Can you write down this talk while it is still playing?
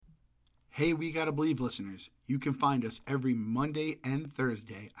Hey, We Gotta Believe listeners, you can find us every Monday and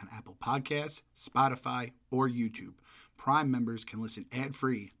Thursday on Apple Podcasts, Spotify, or YouTube. Prime members can listen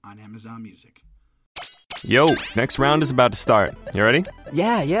ad-free on Amazon Music. Yo, next round is about to start. You ready?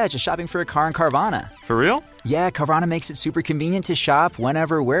 Yeah, just shopping for a car in Carvana. For real? Yeah, Carvana makes it super convenient to shop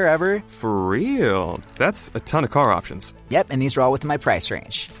whenever, wherever. For real? That's a ton of car options. Yep, and these are all within my price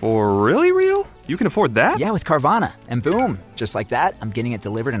range. For really real? You can afford that? Yeah, with Carvana. And boom, just like that, I'm getting it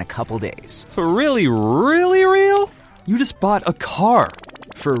delivered in a couple days. For really, really real? You just bought a car.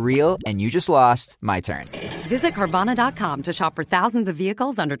 For real, and you just lost my turn. Visit Carvana.com to shop for thousands of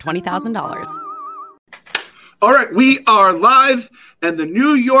vehicles under $20,000. All right, we are live, and the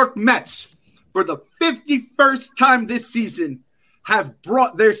New York Mets, for the 51st time this season, have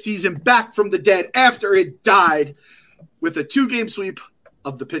brought their season back from the dead after it died with a 2-game sweep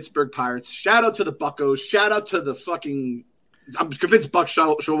of the Pittsburgh Pirates. Shout out to the Buccos. Shout out to the fucking – I'm convinced Buck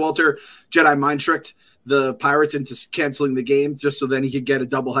Showalter Jedi mind tricked the Pirates into canceling the game just so then he could get a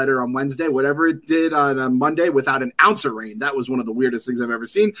doubleheader on Wednesday, whatever it did on Monday without an ounce of rain. That was one of the weirdest things I've ever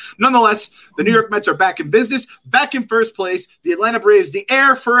seen. Nonetheless, the New York Mets are back in business, back in first place. The Atlanta Braves, the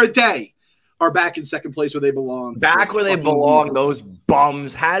air for a day, are back in second place where they belong. Back where they belong, those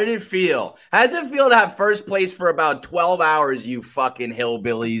bums. How did it feel? How does it feel to have first place for about 12 hours, you fucking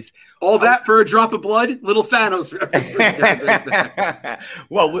hillbillies? All that for a drop of blood? Little Thanos.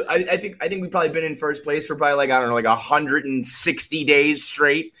 Well, I think we've probably been in first place for probably like 160 days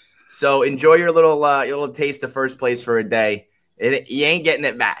straight. So enjoy your little taste of first place for a day. You ain't getting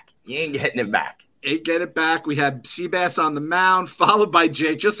it back. Ain't get it back. We had Seabass on the mound, followed by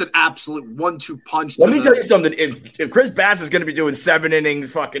Jake. Just an absolute 1-2 punch. Let me tell you something. If Chris Bass is going to be doing 7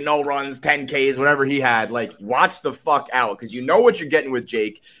 innings, fucking no runs, 10 Ks, whatever he had, watch the fuck out because you know what you're getting with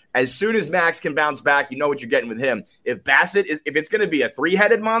Jake. As soon as Max can bounce back, you know what you're getting with him. If it's going to be a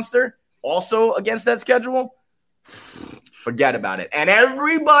 3-headed monster also against that schedule, forget about it. And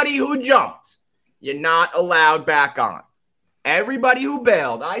everybody who jumped, you're not allowed back on. Everybody who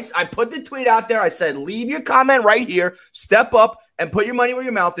bailed, I put the tweet out there. I said, leave your comment right here, step up and put your money where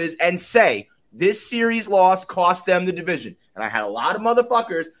your mouth is and say this series loss cost them the division. And I had a lot of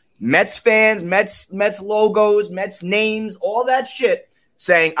motherfuckers, Mets fans, Mets logos, Mets names, all that shit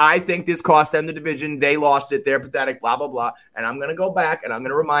saying, I think this cost them the division. They lost it. They're pathetic, blah, blah, blah. And I'm going to go back and I'm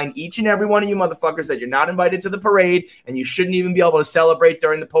going to remind each and every one of you motherfuckers that you're not invited to the parade and you shouldn't even be able to celebrate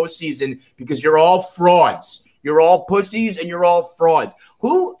during the postseason because you're all frauds. You're all pussies and you're all frauds.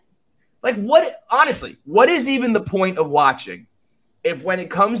 What is even the point of watching if when it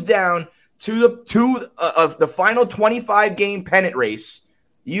comes down to the final 25-game pennant race,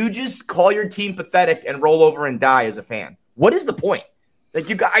 you just call your team pathetic and roll over and die as a fan? What is the point?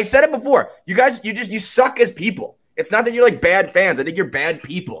 I said it before. You guys, you suck as people. It's not that you're bad fans. I think you're bad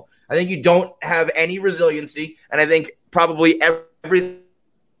people. I think you don't have any resiliency, and I think probably everything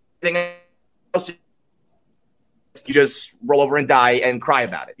else you just roll over and die and cry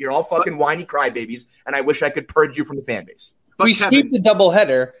about it. You're all fucking whiny crybabies, and I wish I could purge you from the fan base. We sweep the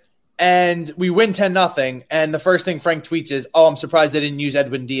doubleheader, and we win 10-0, and the first thing Frank tweets is, oh, I'm surprised they didn't use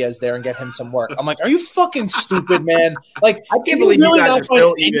Edwin Diaz there and get him some work. I'm like, are you fucking stupid, man? I can't believe you really not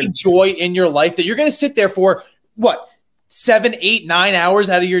find any joy in your life that you're going to sit there for, 7, 8, 9 hours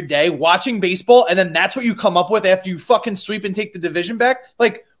out of your day watching baseball, and then that's what you come up with after you fucking sweep and take the division back?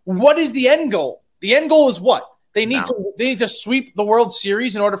 What is the end goal? The end goal is what? They need to sweep the World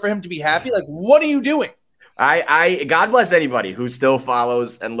Series in order for him to be happy? What are you doing? I God bless anybody who still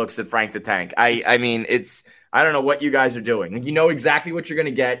follows and looks at Frank the Tank. I mean, I don't know what you guys are doing. You know exactly what you're going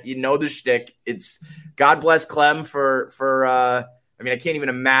to get. You know the shtick. It's God bless Clem for I can't even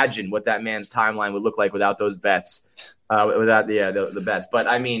imagine what that man's timeline would look like without those bets, without the bets. But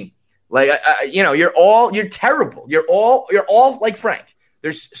I mean, you're terrible. You're all like Frank.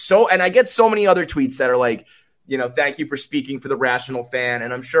 And I get so many other tweets that are thank you for speaking for the rational fan.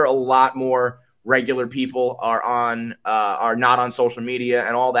 And I'm sure a lot more regular people are not on social media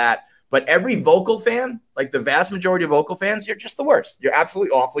and all that. But every vocal fan, the vast majority of vocal fans, you're just the worst. You're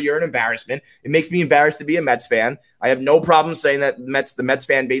absolutely awful. You're an embarrassment. It makes me embarrassed to be a Mets fan. I have no problem saying that the Mets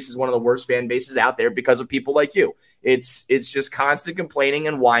fan base is one of the worst fan bases out there because of people like you. It's just constant complaining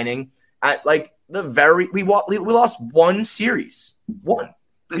and whining. We lost one series. One.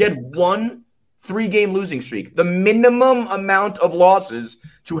 We had 1 3-game losing streak. The minimum amount of losses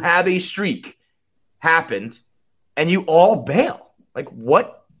to have a streak happened, and you all bail.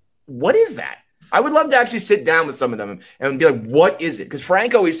 What is that? I would love to actually sit down with some of them and be like, what is it? Because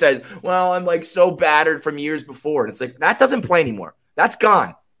Frank always says, well, I'm so battered from years before. And it's that doesn't play anymore. That's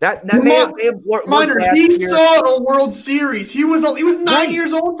gone. That may have worked last he year. saw a World Series. He was 9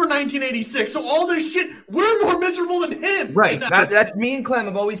 years old for 1986. So all this shit, we're more miserable than him. Right. That's me and Clem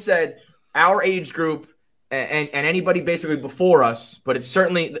have always said our age group and anybody basically before us, but it's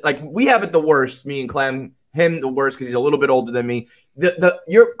certainly like we have it the worst, me and Clem, him the worst because he's a little bit older than me.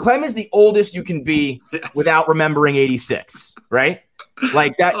 Clem is the oldest you can be without remembering 86, right?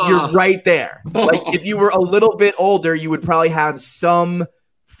 Like that, you're right there. Like if you were a little bit older, you would probably have some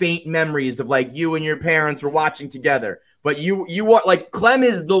faint memories of like you and your parents were watching together. But you are like Clem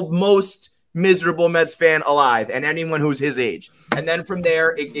is the most miserable Mets fan alive, and anyone who's his age. And then from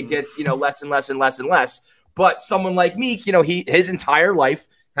there, it gets less and less and less and less. But someone like Meek, his entire life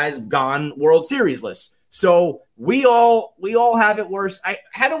has gone World Series-less. So we all have it worse. I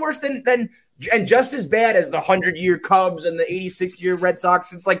had it worse than and just as bad as the 100-year Cubs and the 86-year Red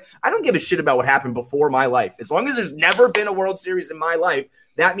Sox. It's like I don't give a shit about what happened before my life. As long as there's never been a World Series in my life,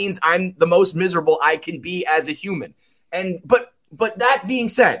 that means I'm the most miserable I can be as a human. And but that being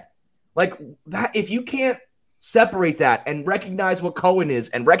said, like that, if you can't separate that and recognize what Cohen is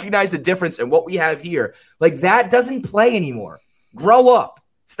and recognize the difference in what we have here, like that doesn't play anymore. Grow up.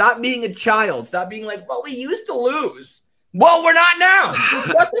 Stop being a child. Stop being like, well, we used to lose. Well, we're not now.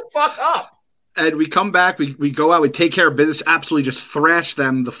 Shut the fuck up. And we come back, we go out, we take care of business, absolutely just thrash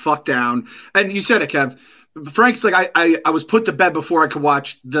them the fuck down. And you said it, Kev. Frank's like, I was put to bed before I could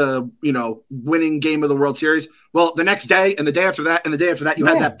watch the, winning game of the World Series. Well, the next day and the day after that and the day after that, you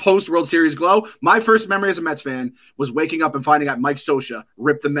had that post-World Series glow. My first memory as a Mets fan was waking up and finding out Mike Scioscia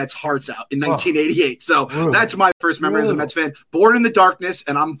ripped the Mets' hearts out in 1988. So that's my first memory as a Mets fan. Born in the darkness,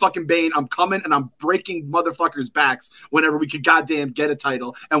 and I'm fucking Bane. I'm coming and I'm breaking motherfuckers' backs whenever we could goddamn get a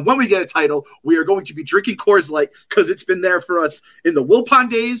title. And when we get a title, we are going to be drinking Coors Light because it's been there for us in the Wilpon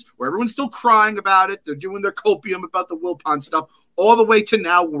days where everyone's still crying about it. They're doing their copium about the Wilpon stuff all the way to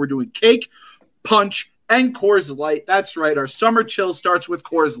now when we're doing cake, punch, and Coors Light. That's right. Our summer chill starts with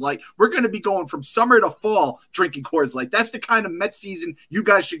Coors Light. We're going to be going from summer to fall drinking Coors Light. That's the kind of Mets season you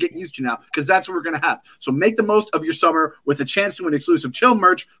guys should get used to now because that's what we're going to have. So make the most of your summer with a chance to win exclusive chill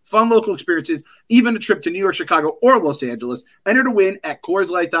merch, fun local experiences, even a trip to New York, Chicago, or Los Angeles. Enter to win at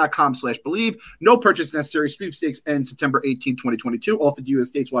CoorsLight.com/believe. No purchase necessary. Sweepstakes ends September 18, 2022. All 50 U.S.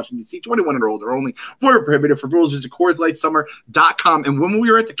 states, Washington, D.C., 21 and older only. For prohibited for rules, visit CoorsLightSummer.com. And when we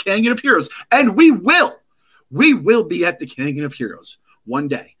are at the Canyon of Heroes, and we will be at the Canyon of Heroes one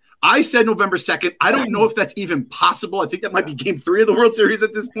day. I said November 2nd. I don't know if that's even possible. I think that might be game 3 of the World Series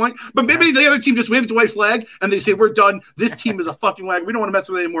at this point. But maybe the other team just waves the white flag and they say, we're done. This team is a fucking wag. We don't want to mess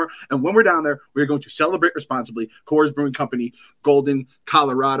with it anymore. And when we're down there, we're going to celebrate responsibly. Coors Brewing Company, Golden,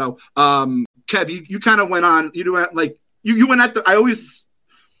 Colorado. Kev, you kind of went on. You went like you went at the.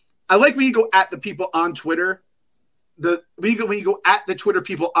 I like when you go at the people on Twitter. When you go at the Twitter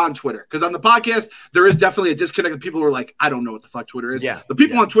people on Twitter, because on the podcast there is definitely a disconnect of people who are like, I don't know what the fuck Twitter is. Yeah, the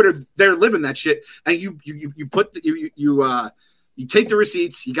people on Twitter, they're living that shit, and you take the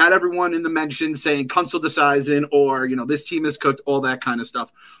receipts. You got everyone in the mention saying Kunzel decisin or this team is cooked, all that kind of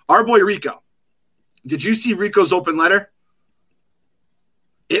stuff. Our boy Rico, did you see Rico's open letter?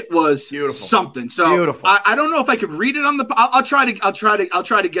 It was beautiful. Something. So beautiful. I don't know if I could read it on the. I'll try to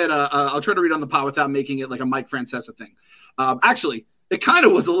read on the pod without making it like a Mike Francesa thing. Actually, it kind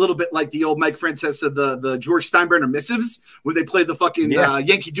of was a little bit like the old Mike Francesa, the George Steinbrenner missives, where they played the fucking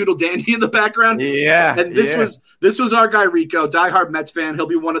Yankee Doodle Dandy in the background. Yeah. And this was our guy Rico, diehard Mets fan. He'll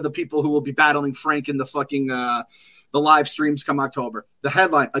be one of the people who will be battling Frank in the fucking the live streams come October. The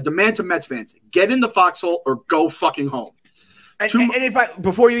headline: a demand to Mets fans: get in the foxhole or go fucking home. And if I,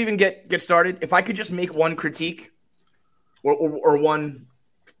 before you even get started, if I could just make one critique or one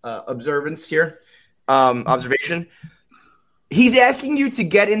observation, he's asking you to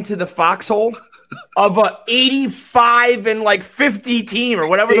get into the foxhole of a 85 and like 50 team or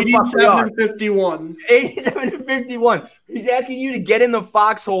whatever the fuck they are. 87 and 51. He's asking you to get in the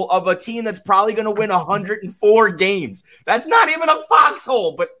foxhole of a team that's probably going to win 104 games. That's not even a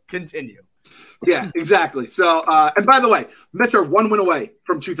foxhole, but continue. Yeah, exactly. So, and by the way, Mets are 1 win away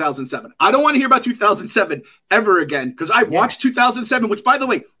from 2007. I don't want to hear about 2007 ever again because I watched 2007, which, by the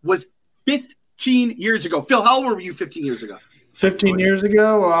way, was 15 years ago. Phil, how old were you 15 years ago? 15 years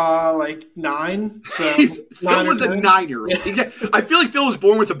ago, like 9. So Phil was a 9-year-old. I feel like Phil was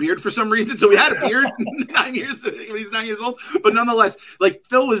born with a beard for some reason, so he had a beard 9 years when he's 9 years old. But nonetheless, like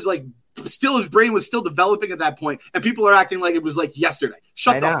Phil was like his brain was still developing at that point, and people are acting like it was like yesterday.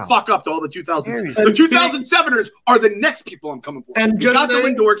 Shut the fuck up to all the 2000s. The 2007ers are the next people I'm coming for. And we got the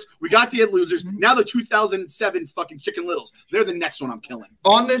Lindorks, we got the Ed Losers. Now the 2007 fucking Chicken Littles. They're the next one I'm killing.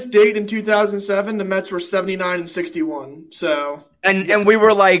 On this date in 2007, the Mets were 79-61. So and we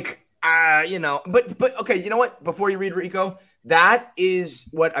were like, but okay, you know what? Before you read Rico, that is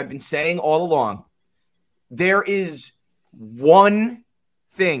what I've been saying all along. There is one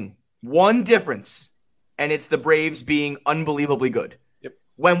thing, one difference, and it's the Braves being unbelievably good. Yep.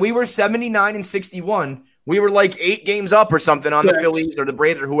 When we were 79-61, we were like 8 games up or something on the Phillies or the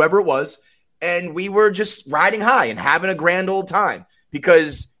Braves or whoever it was, and we were just riding high and having a grand old time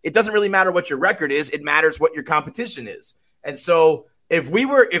because it doesn't really matter what your record is. It matters what your competition is. And so if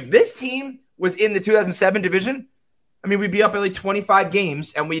this team was in the 2007 division, I mean, we'd be up at like 25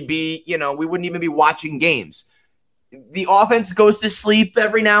 games and we'd be, we wouldn't even be watching games. The offense goes to sleep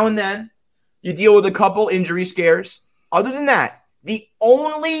every now and then. You deal with a couple injury scares. Other than that, the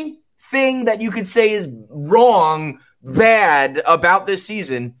only thing that you could say is wrong, bad about this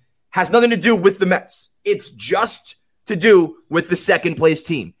season has nothing to do with the Mets. It's just to do with the second place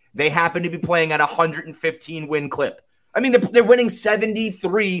team. They happen to be playing at a 115 win clip. I mean, they're winning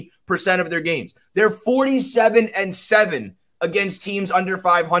 73% of their games. They're 47-7 against teams under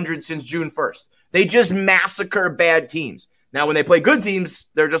 500 since June 1st. They just massacre bad teams. Now, when they play good teams,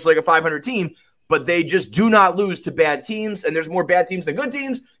 they're just like a 500 team, but they just do not lose to bad teams, and there's more bad teams than good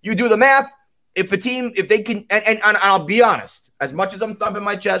teams. You do the math. If they can, and I'll be honest, as much as I'm thumping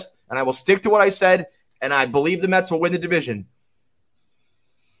my chest, and I will stick to what I said, and I believe the Mets will win the division.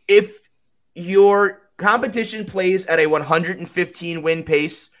 If your competition plays at a 115 win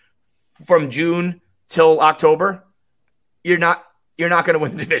pace from June till October, you're not going to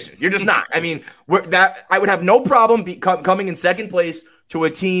win the division. You're just not. I mean, I would have no problem coming in second place to a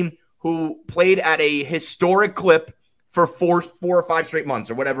team who played at a historic clip for four or 5 straight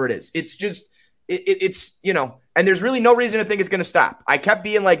months or whatever it is. It's just, it's and there's really no reason to think it's going to stop. I kept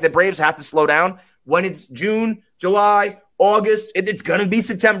being like, the Braves have to slow down. When it's June, July, August, it's going to be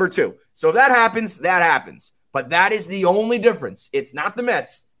September too. So if that happens, that happens. But that is the only difference. It's not the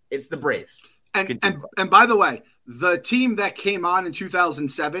Mets. It's the Braves. And by the way, the team that came on in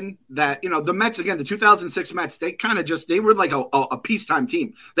 2007, that, the Mets, again, the 2006 Mets, they were like a peacetime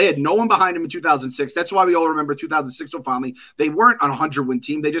team. They had no one behind them in 2006. That's why we all remember 2006 so fondly. They weren't on a 100-win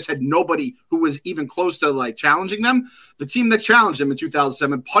team. They just had nobody who was even close to like challenging them. The team that challenged them in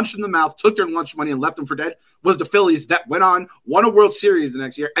 2007, punched in the mouth, took their lunch money and left them for dead, was the Phillies that went on, won a World Series the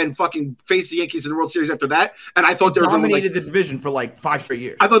next year, and fucking faced the Yankees in the World Series after that. And I thought they were going to dominated the division for like 5 straight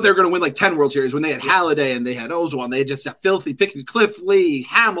years. I thought they were going to win like 10 World Series when they had Halladay and they had Oswald. They had just that filthy picking Cliff Lee,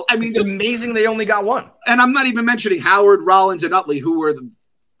 Hamill. I mean, it's amazing they only got one. And I'm not even mentioning Howard, Rollins, and Utley, who were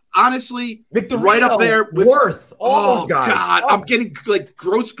honestly Victorino, right up there with Worth. All those guys. God, I'm getting like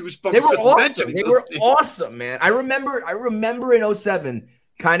gross goosebumps. They were awesome. They were awesome, man. I remember in 07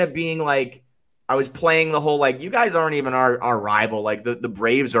 kind of being like, I was playing the whole, like, you guys aren't even our rival. Like, the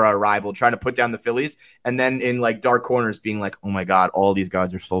Braves are our rival, trying to put down the Phillies. And then in, like, dark corners being like, oh, my God, all these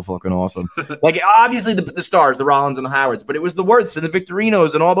guys are so fucking awesome. Like, obviously the stars, the Rollins and the Howards, but it was the Worths and the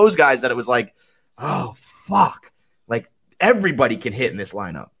Victorinos and all those guys that it was like, oh, fuck. Like, everybody can hit in this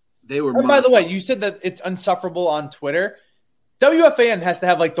lineup. They were. By the way, you said that it's insufferable on Twitter. WFAN has to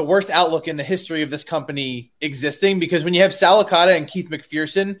have, like, the worst outlook in the history of this company existing, because when you have Sal Licata and Keith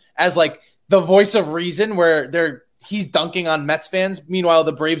McPherson as, like, the voice of reason, where he's dunking on Mets fans. Meanwhile,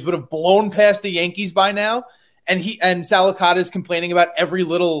 the Braves would have blown past the Yankees by now. And Sal Licata is complaining about every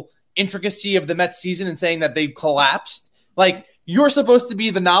little intricacy of the Mets season and saying that they've collapsed. Like, you're supposed to be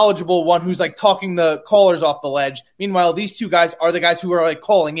the knowledgeable one who's like talking the callers off the ledge. Meanwhile, these two guys are the guys who are like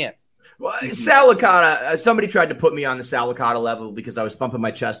calling in. Well, Sal Licata, somebody tried to put me on the Sal Licata level because I was thumping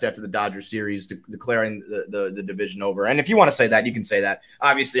my chest after the Dodgers series, declaring the division over. And if you want to say that, you can say that.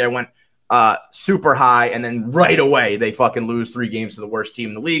 Obviously, I went super high, and then right away they fucking lose 3 games to the worst team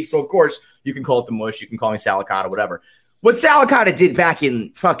in the league. So of course you can call it the mush, you can call me Sal Licata, whatever. What Sal Licata did back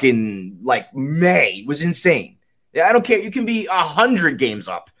in fucking like May was insane. I don't care. You can be 100 games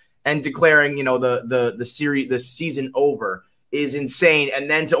up and declaring, the series, the season over is insane, and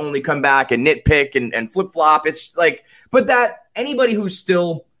then to only come back and nitpick and flip flop. It's like, but that anybody who's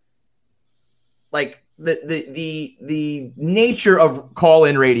still like. The nature of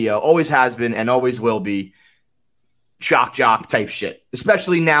call-in radio always has been and always will be shock jock type shit,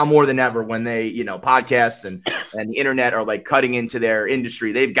 especially now more than ever when they, podcasts and the internet are like cutting into their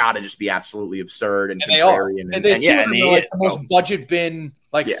industry. They've got to just be absolutely absurd and they are. And they're like the most budget bin,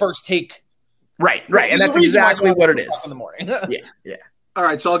 first take. Right. And that's exactly what it is. In the morning. Yeah. All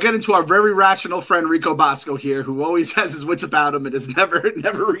right, so I'll get into our very rational friend Rico Bosco here, who always has his wits about him and is never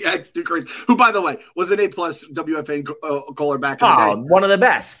reacts too crazy. Who, by the way, was an A+ WFN caller back in the day. One of the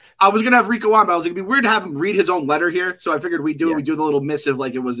best. I was gonna have Rico on, but I was like, it'd be weird to have him read his own letter here. So I figured we do the little missive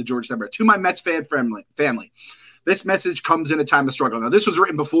like it was the George Steinbrenner. To my Mets fan family. This message comes in a time of struggle. Now, this was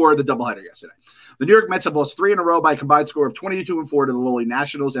written before the doubleheader yesterday. The New York Mets have lost 3 in a row by a combined score of 22-4 to the lowly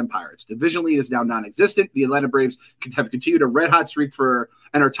Nationals and Pirates. Division lead is now non-existent. The Atlanta Braves have continued a red-hot streak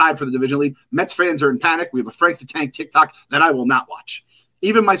and are tied for the division lead. Mets fans are in panic. We have a Frank the Tank TikTok that I will not watch.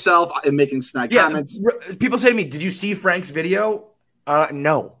 Even myself, I'm making snide comments. People say to me, did you see Frank's video?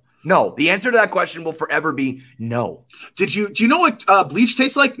 No. No. The answer to that question will forever be no. Do you know what bleach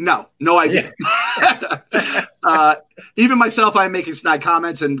tastes like? No idea. Even myself, I'm making snide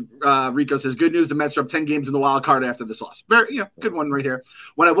comments, and Rico says, good news, the Mets are up 10 games in the wild card after this loss. Very, good one right here.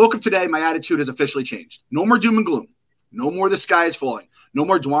 When I woke up today, my attitude has officially changed. No more doom and gloom. No more the sky is falling. No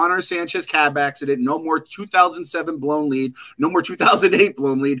more Duaner Sanchez cab accident. No more 2007 blown lead. No more 2008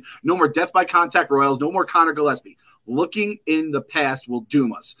 blown lead. No more death by contact Royals. No more Connor Gillespie. Looking in the past will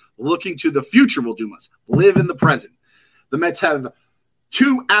doom us. Looking to the future will doom us. Live in the present. The Mets have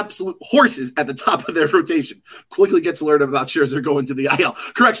 2 absolute horses at the top of their rotation. Quickly gets alerted about Scherzer going to the IL.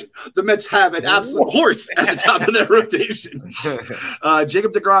 Correction. The Mets have an absolute horse at the top of their rotation.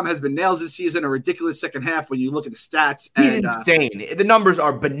 Jacob deGrom has been nails this season. A ridiculous second half when you look at the stats. He's insane. The numbers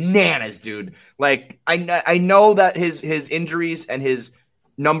are bananas, dude. Like, I know that his injuries and his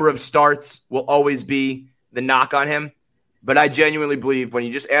number of starts will always be the knock on him. But I genuinely believe when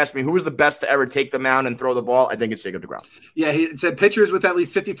you just ask me who was the best to ever take the mound and throw the ball, I think it's Jacob deGrom. Yeah, he said pitchers with at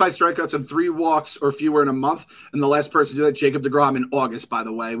least 55 strikeouts and 3 walks or fewer in a month. And the last person to do that, Jacob deGrom in August, by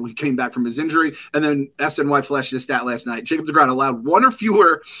the way. We came back from his injury. And then SNY flashed his stat last night. Jacob deGrom allowed 1 or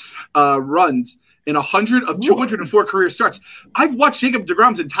fewer runs in 100 of 204 career starts. I've watched Jacob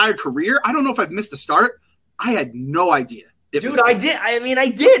deGrom's entire career. I don't know if I've missed a start. I had no idea. Dude, I did. I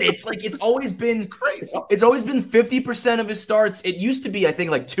did. It's like it's always been crazy. It's always been 50% of his starts. It used to be, I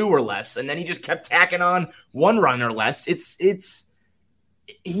think, like 2 or less, and then he just kept tacking on 1 run or less. His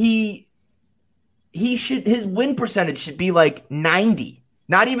win percentage should be like 90.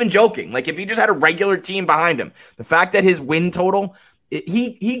 Not even joking. Like if he just had a regular team behind him, the fact that his win total,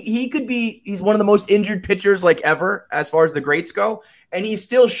 he's one of the most injured pitchers like ever as far as the greats go, and he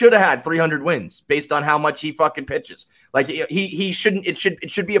still should have had 300 wins based on how much he fucking pitches. Like he shouldn't. It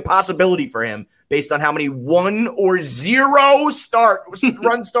should be a possibility for him based on how many 1 or 0 run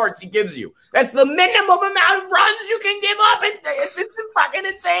starts he gives you. That's the minimum amount of runs you can give up. It's fucking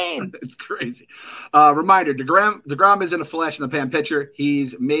insane. It's crazy. Reminder: DeGrom isn't a flash in the pan pitcher.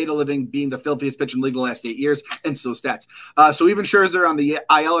 He's made a living being the filthiest pitcher in the league the last 8 years, and so stats. So even Scherzer on the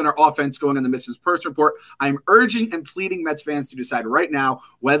IL in our offense going in the Mrs. Purse report. I'm urging and pleading Mets fans to decide right now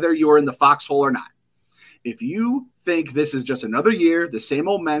whether you're in the foxhole or not. If you think this is just another year, the same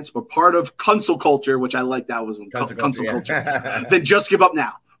old Mets, or part of cancel culture, which I like that was cancel culture, then just give up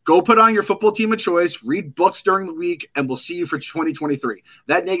now. Go put on your football team of choice, read books during the week, and we'll see you for 2023.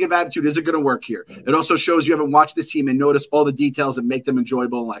 That negative attitude isn't going to work here. It also shows you haven't watched this team and noticed all the details that make them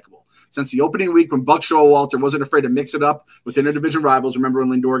enjoyable and likable. Since the opening week when Buck Showalter wasn't afraid to mix it up with interdivision rivals, remember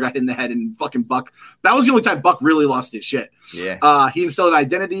when Lindor got hit in the head and fucking Buck, that was the only time Buck really lost his shit. Yeah. He instilled an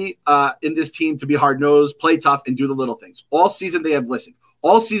identity in this team to be hard-nosed, play tough, and do the little things. All season they have listened.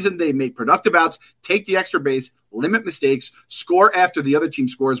 All season, they make productive outs, take the extra base, limit mistakes, score after the other team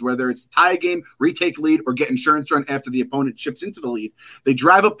scores, whether it's tie a game, retake lead, or get insurance run after the opponent chips into the lead. They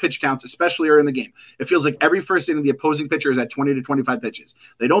drive up pitch counts, especially early in the game. It feels like every first inning, the opposing pitcher is at 20 to 25 pitches.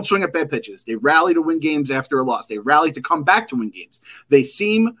 They don't swing at bad pitches. They rally to win games after a loss. They rally to come back to win games. They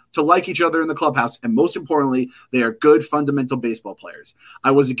seem to like each other in the clubhouse, and most importantly, they are good fundamental baseball players.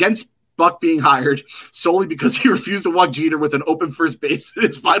 I was against Buck being hired solely because he refused to walk Jeter with an open first base in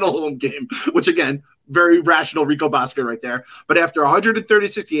his final home game, which again, very rational Rico Bosco right there. But after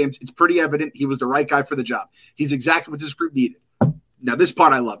 136 games, it's pretty evident he was the right guy for the job. He's exactly what this group needed. Now, this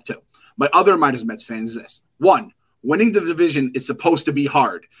part I love too. My other minus Mets fans is this. 1, winning the division is supposed to be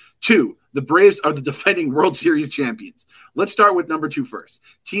hard. 2, the Braves are the defending World Series champions. Let's start with number 2 first.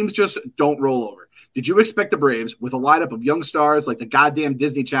 Teams just don't roll over. Did you expect the Braves, with a lineup of young stars like the goddamn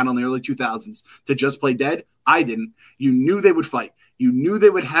Disney Channel in the early 2000s, to just play dead? I didn't. You knew they would fight. You knew they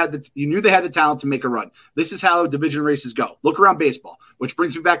had the talent to make a run. This is how division races go. Look around baseball, which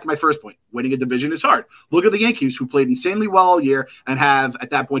brings me back to my first point. Winning a division is hard. Look at the Yankees, who played insanely well all year and have,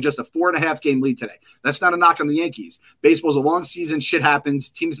 at that point, just a 4.5 game lead today. That's not a knock on the Yankees. Baseball's a long season. Shit happens.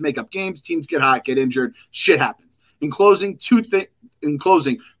 Teams make up games. Teams get hot, get injured. Shit happens. In closing, in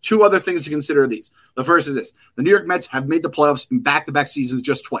closing, two other things to consider are these. The first is this. The New York Mets have made the playoffs in back-to-back seasons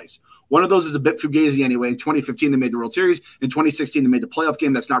just twice. One of those is a bit fugazi anyway. In 2015, they made the World Series. In 2016, they made the playoff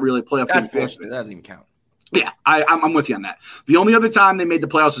game. That's not really a playoff game. That doesn't even count. Yeah, I'm with you on that. The only other time they made the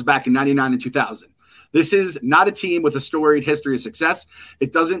playoffs was back in 99 and 2000. This is not a team with a storied history of success.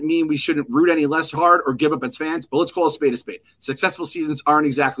 It doesn't mean we shouldn't root any less hard or give up as fans, but let's call a spade a spade. Successful seasons aren't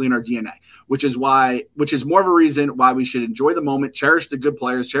exactly in our DNA, which is more of a reason why we should enjoy the moment, cherish the good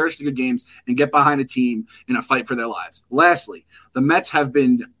players, cherish the good games, and get behind a team in a fight for their lives. Lastly, the Mets have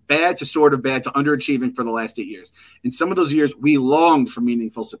been bad to sort of bad to underachieving for the last 8 years. In some of those years, we longed for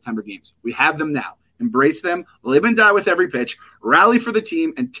meaningful September games. We have them now. Embrace them, live and die with every pitch, rally for the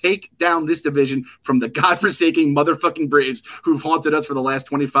team, and take down this division from the godforsaken motherfucking Braves who've haunted us for the last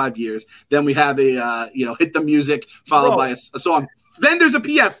 25 years. Then we have a, hit the music followed by a song. Then there's a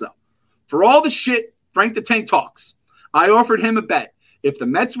PS, though. For all the shit Frank the Tank talks, I offered him a bet. If the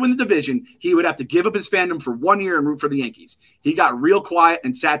Mets win the division, he would have to give up his fandom for 1 year and root for the Yankees. He got real quiet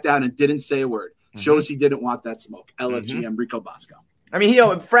and sat down and didn't say a word. Shows he didn't want that smoke. LFG Rico Bosco. I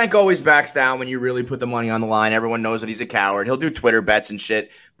mean, Frank always backs down when you really put the money on the line. Everyone knows that he's a coward. He'll do Twitter bets and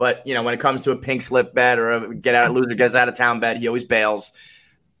shit. But, when it comes to a pink slip bet or a gets out of town bet, he always bails.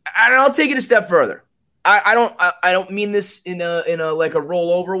 And I'll take it a step further. I don't mean this in a like a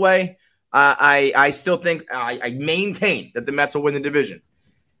rollover way. I still think I maintain that the Mets will win the division.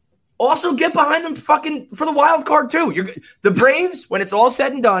 Also, get behind them fucking for the wild card too. The Braves, when it's all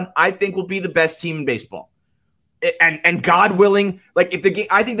said and done, I think will be the best team in baseball. And God willing, like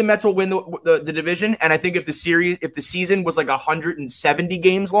I think the Mets will win the division, and I think if the season was like 170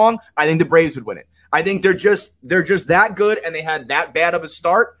 games long, I think the Braves would win it. I think they're just that good, and they had that bad of a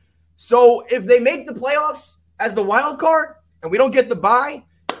start. So if they make the playoffs as the wild card, and we don't get the bye,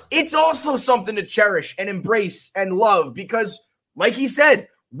 it's also something to cherish and embrace and love because, like he said,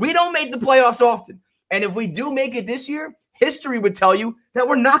 we don't make the playoffs often, and if we do make it this year, history would tell you that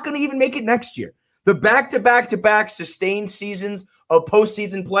we're not going to even make it next year. The back-to-back-to-back sustained seasons of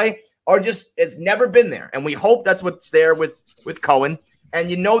postseason play are it's never been there. And we hope that's what's there with Cohen.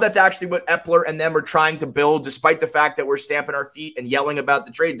 And that's actually what Epler and them are trying to build, despite the fact that we're stamping our feet and yelling about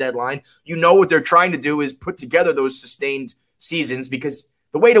the trade deadline. What they're trying to do is put together those sustained seasons because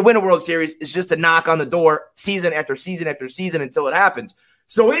the way to win a World Series is just to knock on the door season after season after season until it happens.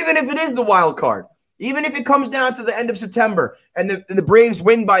 So even if it is the wild card, even if it comes down to the end of September and the Braves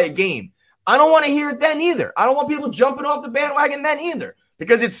win by a game, I don't want to hear it then either. I don't want people jumping off the bandwagon then either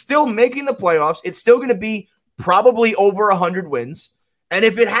because it's still making the playoffs. It's still going to be probably over 100 wins. And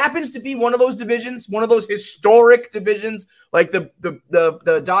if it happens to be one of those divisions, one of those historic divisions, like the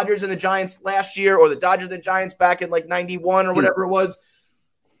Dodgers and the Giants last year or the Dodgers and the Giants back in like 91 or whatever it was,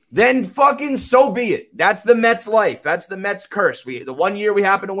 then fucking so be it. That's the Mets life. That's the Mets curse. The 1 year we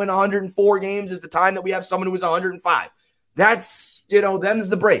happen to win 104 games is the time that we have someone who was 105. That's, them's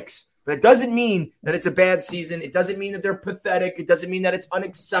the breaks. But it doesn't mean that it's a bad season. It doesn't mean that they're pathetic. It doesn't mean that it's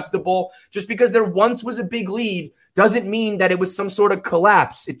unacceptable. Just because there once was a big lead doesn't mean that it was some sort of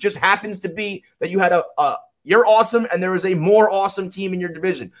collapse. It just happens to be that you had you're awesome and there is a more awesome team in your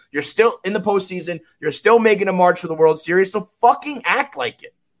division. You're still in the postseason. You're still making a march for the World Series. So fucking act like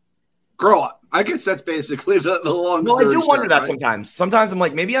it. Grow up. I guess that's basically the long story. Well, I do wonder that right? sometimes. Sometimes I'm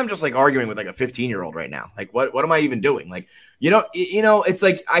like, maybe I'm just like arguing with like a 15-year-old right now. Like, what am I even doing? Like, it's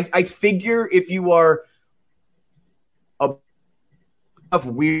like I figure if you are of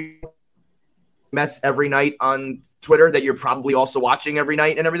weird Mets every night on Twitter that you're probably also watching every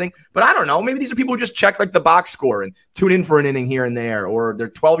night and everything. But I don't know. Maybe these are people who just check like the box score and tune in for an inning here and there, or they're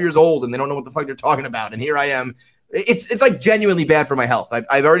 12 years old and they don't know what the fuck they're talking about. And here I am. It's like genuinely bad for my health.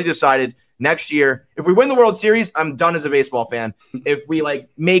 I've already decided next year, if we win the World Series, I'm done as a baseball fan. If we like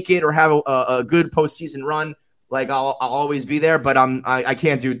make it or have a good postseason run, like I'll always be there. But I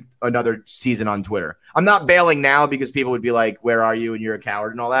can't do another season on Twitter. I'm not bailing now because people would be like, "Where are you?" and you're a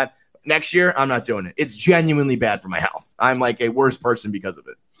coward and all that. Next year, I'm not doing it. It's genuinely bad for my health. I'm like a worse person because of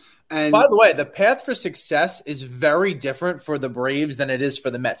it. And by the way, the path for success is very different for the Braves than it is for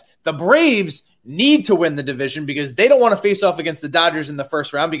the Mets. The Braves need to win the division because they don't want to face off against the Dodgers in the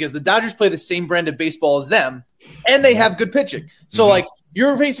first round because the Dodgers play the same brand of baseball as them, and they have good pitching. So, like,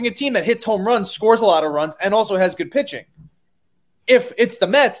 you're facing a team that hits home runs, scores a lot of runs, and also has good pitching. If it's the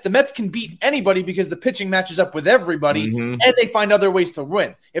Mets can beat anybody because the pitching matches up with everybody, and they find other ways to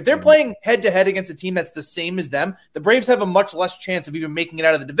win. If they're playing head-to-head against a team that's the same as them, the Braves have a much less chance of even making it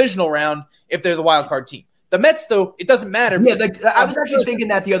out of the divisional round if they're the wild card team. The Mets, though, it doesn't matter. Yeah, like, I was actually thinking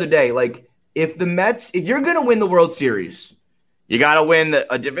that the other day. Like, if you're going to win the World Series, You got to win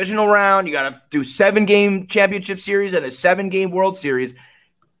a divisional round. You got to do 7-game championship series and a 7-game World Series.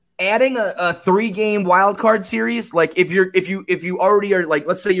 Adding a 3-game wild card series, like if you already are, like,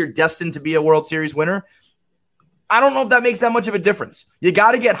 let's say you're destined to be a World Series winner, I don't know if that makes that much of a difference. You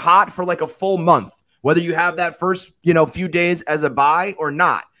got to get hot for like a full month, whether you have that first few days as a bye or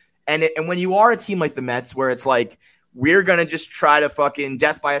not. And when you are a team like the Mets, where it's like we're gonna just try to fucking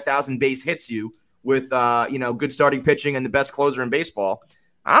death by 1,000 base hits you with good starting pitching and the best closer in baseball,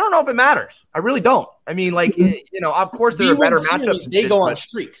 I don't know if it matters. I really don't. I mean, like, of course there are better matchups. They go on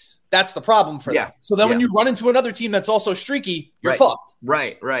streaks. That's the problem for them. So then when you run into another team that's also streaky, you're fucked.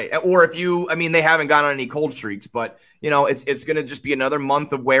 Right. Or if they haven't gone on any cold streaks, but it's going to just be another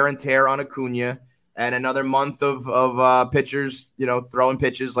month of wear and tear on Acuna and another month of pitchers, throwing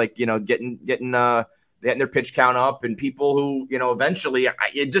pitches, like, getting their pitch count up, and people who, eventually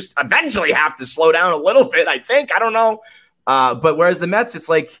have to slow down a little bit, I think. I don't know. But whereas the Mets, it's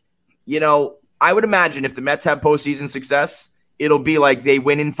like, I would imagine if the Mets have postseason success, it'll be like they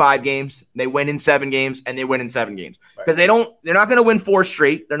win in 5 games, they win in 7 games, and they win in 7 games. Because they're not going to win 4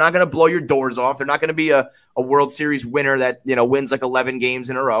 straight. They're not going to blow your doors off. They're not going to be a World Series winner that, wins like 11 games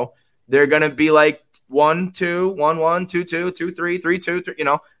in a row. They're going to be like 1-2, 1-1, 2-2, 2-3, 3-2,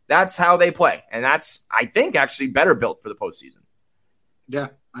 3. That's how they play. And that's, I think, actually better built for the postseason. Yeah,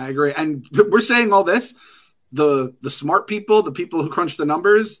 I agree. And we're saying all this. The smart people, the people who crunch the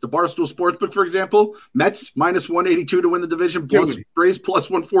numbers, the Barstool Sportsbook, for example, Mets minus 182 to win the division, plus Braves plus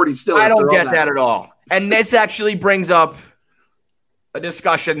 140 still. I don't get that at all. And this actually brings up a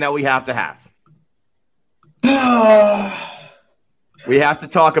discussion that we have to have. We have to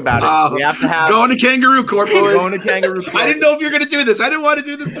talk about it. We have to have going to Kangaroo Court, boys. Going to Kangaroo Court. I didn't know if you were going to do this. I didn't want to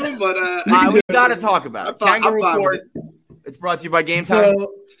do this to him, but we got to talk about it. Kangaroo Court. It's brought to you by Game Time.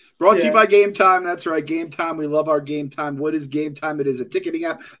 Brought to you by Game Time. That's right, Game Time. We love our Game Time. What is Game Time? It is a ticketing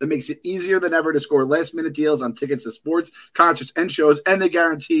app that makes it easier than ever to score last-minute deals on tickets to sports, concerts, and shows, and they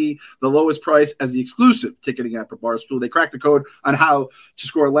guarantee the lowest price as the exclusive ticketing app for Barstool. They cracked the code on how to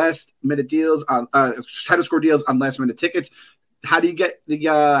score last-minute deals on last-minute tickets. How do you get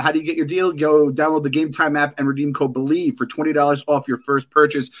your deal? Go download the Game Time app and redeem code BELIEVE for $20 off your first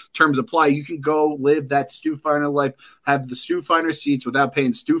purchase. Terms apply. You can go live that Stu Feiner life, have the Stu Feiner seats without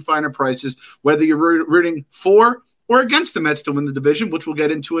paying Stu Feiner prices, whether you're rooting for or against the Mets to win the division, which we'll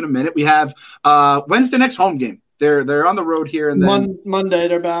get into in a minute. We have when's the next home game? They're on the road here, and then Monday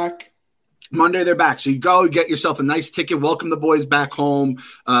they're back. Monday they're back. So you go, get yourself a nice ticket, welcome the boys back home,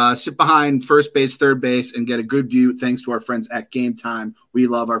 sit behind first base, third base, and get a good view thanks to our friends at Game Time. We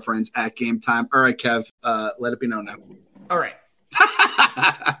love our friends at Game Time. All right, Kev, let it be known now. All right.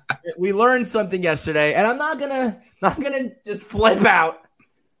 We learned something yesterday, and I'm not gonna just flip out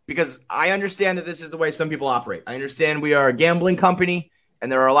because I understand that this is the way some people operate. I understand we are a gambling company, and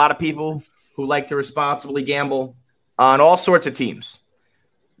there are a lot of people who like to responsibly gamble on all sorts of teams.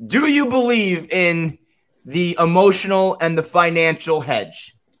 Do you believe in the emotional and the financial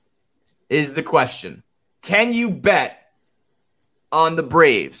hedge? Is the question. Can you bet on the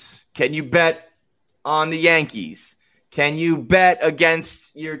Braves? Can you bet on the Yankees? Can you bet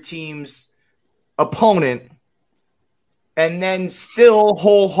against your team's opponent and then still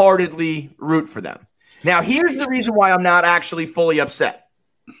wholeheartedly root for them? Now, here's the reason why I'm not actually fully upset.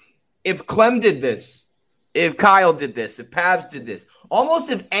 If Clem did this, if Kyle did this, if Pabs did this, almost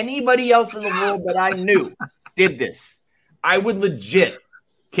if anybody else in the world that I knew did this, I would legit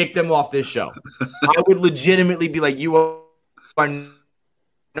kick them off this show. I would legitimately be like, you are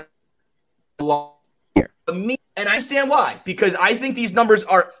not here. Me, and I understand why, because I think these numbers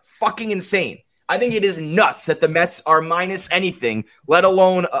are fucking insane. I think it is nuts that the Mets are minus anything, let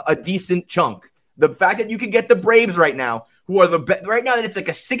alone a decent chunk. The fact that you can get the Braves right now, who are right now that it's like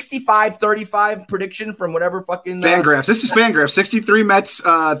a 65-35 prediction from whatever fucking Fangraphs. This is Fangraphs. 63 Mets,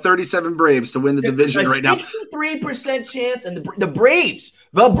 37 Braves to win the division right now. 63% chance, and the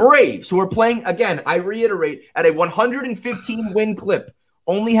Braves, who are playing again. I reiterate, at a 115 win clip,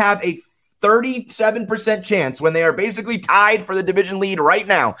 only have a 37% chance when they are basically tied for the division lead right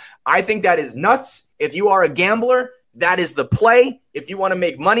now. I think that is nuts. If you are a gambler, that is the play. If you want to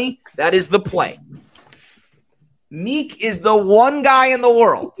make money, that is the play. Meek is the one guy in the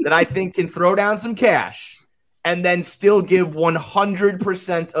world that I think can throw down some cash and then still give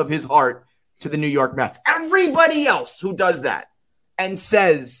 100% of his heart to the New York Mets. Everybody else who does that and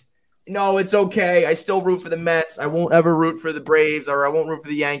says, no, it's okay, I still root for the Mets, I won't ever root for the Braves, or I won't root for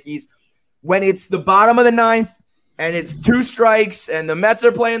the Yankees. When it's the bottom of the ninth and it's 2 strikes and the Mets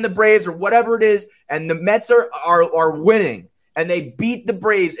are playing the Braves or whatever it is, and the Mets are winning and they beat the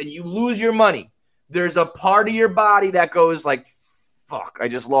Braves and you lose your money, there's a part of your body that goes like, fuck, I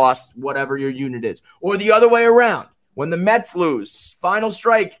just lost whatever your unit is. Or the other way around. When the Mets lose, final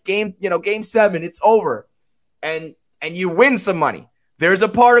strike, game 7, it's over. And you win some money. There's a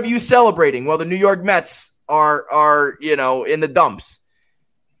part of you celebrating while the New York Mets are in the dumps.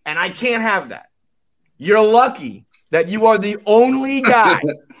 And I can't have that. You're lucky that you are the only guy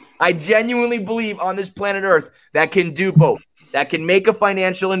I genuinely believe on this planet Earth that can do both, that can make a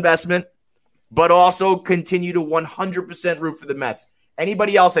financial investment, but also continue to 100% root for the Mets.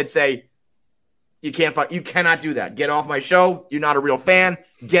 Anybody else, I'd say, you cannot do that. Get off my show. You're not a real fan.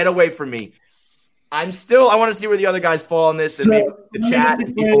 Get away from me. I want to see where the other guys fall on this and maybe the chat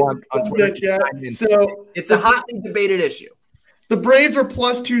and people on Twitter. So it's a hotly debated issue. The Braves were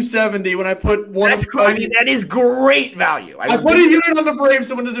plus 270 when I put one. That is great value. I put a unit on the Braves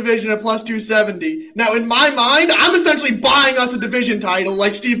to win the division at plus 270. Now, in my mind, I'm essentially buying us a division title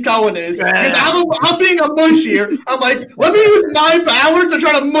like Steve Cohen is. Because I'm being a mush here. I'm like, let me use my powers to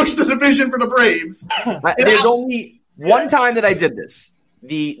try to mush the division for the Braves. There's only one time that I did this.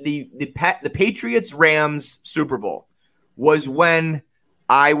 The Patriots-Rams Super Bowl was when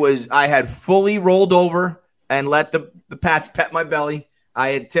I had fully rolled over and let the Pats pet my belly. I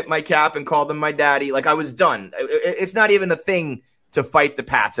had tipped my cap and called them my daddy. Like, I was done. It's not even a thing to fight the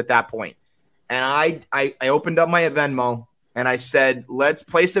Pats at that point. And I opened up my Venmo and I said, let's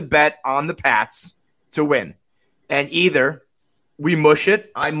place a bet on the Pats to win. And either we mush it,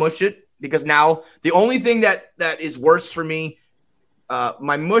 I mush it, because now the only thing that is worse for me,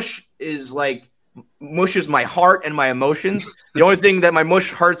 my mush is mushes my heart and my emotions. The only thing that my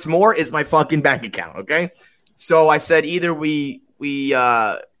mush hurts more is my fucking bank account, okay? So I said either we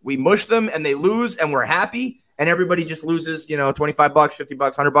mush them and they lose and we're happy and everybody just loses, $25, $50,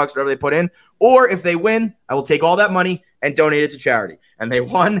 $100, whatever they put in. Or if they win, I will take all that money and donate it to charity. And they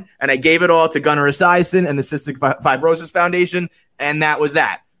won, and I gave it all to Gunnar Esiason and the Cystic Fibrosis Foundation, and that was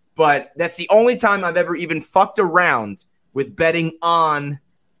that. But that's the only time I've ever even fucked around with betting on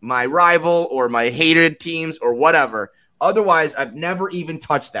my rival or my hated teams or whatever. Otherwise, I've never even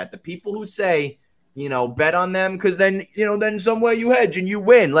touched that. The people who say, bet on them because then some way you hedge and you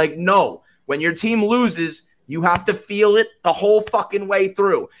win. Like, no. When your team loses, you have to feel it the whole fucking way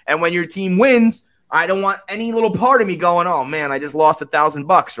through. And when your team wins, I don't want any little part of me going, oh, man, I just lost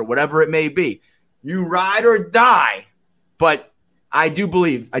 $1,000 or whatever it may be. You ride or die. But I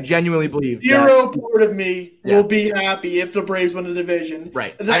genuinely believe Zero part of me will be happy if the Braves win the division.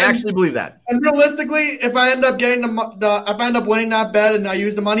 Right. I actually believe that. And realistically, if I end up getting if I end up winning that bet and I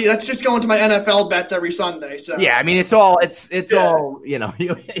use the money, that's just going to my NFL bets every Sunday. So yeah, I mean, it's all it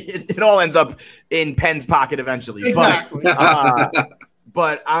all ends up in Penn's pocket eventually. Exactly.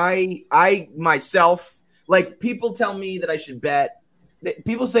 But I myself, like, people tell me that I should bet.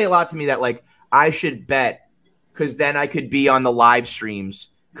 People say a lot to me that, like, I should bet because then I could be on the live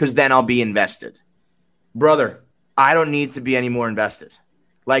streams because then I'll be invested. Brother, I don't need to be any more invested.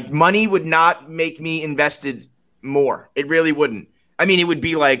 Like, money would not make me invested more. It really wouldn't. I mean, it would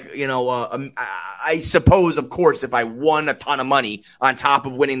be like, I suppose, of course, if I won a ton of money on top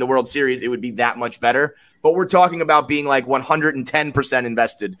of winning the World Series, it would be that much better. But we're talking about being like 110%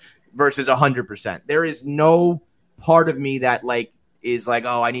 invested versus 100%. There is no part of me that is like,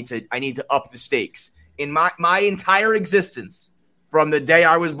 oh, I need to up the stakes. In my entire existence from the day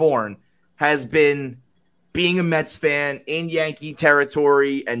I was born has been being a Mets fan in Yankee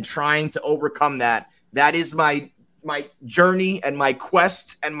territory and trying to overcome that. That is my journey and my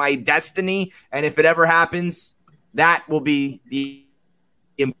quest and my destiny. And if it ever happens, that will be the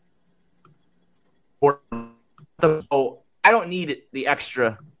important. I don't need the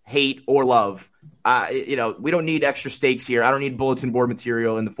extra hate or love. We don't need extra stakes here. I don't need bulletin board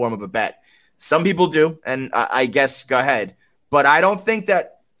material in the form of a bet. Some people do, and I guess go ahead. But I don't think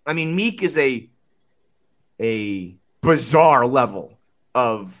that – I mean, Meek is a bizarre level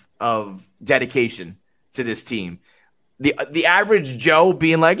of dedication to this team. The average Joe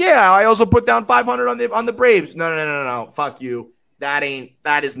being like, yeah, I also put down 500 on the Braves. No. Fuck you. That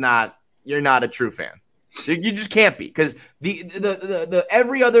is not – you're not a true fan. You just can't be, because the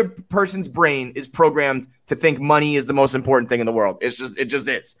every other person's brain is programmed to think money is the most important thing in the world. It just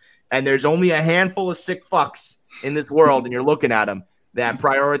is. And there's only a handful of sick fucks in this world, and you're looking at them, that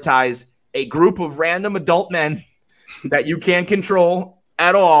prioritize a group of random adult men that you can't control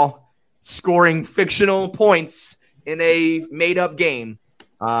at all, scoring fictional points in a made-up game.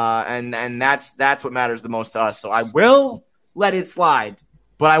 And that's what matters the most to us. So I will let it slide,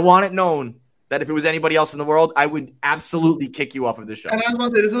 but I want it known that if it was anybody else in the world, I would absolutely kick you off of this show. And I was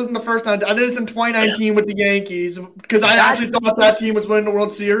going to say, this wasn't the first time. I did this in 2019 with the Yankees because I actually thought that team was winning the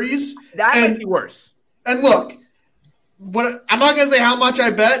World Series. That might be worse. And look, I'm not gonna say how much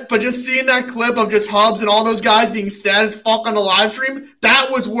I bet, but just seeing that clip of just Hubs and all those guys being sad as fuck on the live stream, that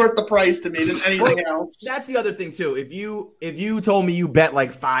was worth the price to me than anything else. That's the other thing too. If you told me you bet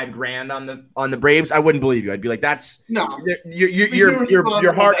like $5,000 on the Braves, I wouldn't believe you. I'd be like, that's no.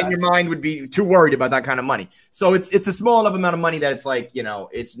 Your heart and your mind would be too worried about that kind of money. So it's a small enough amount of money that it's like,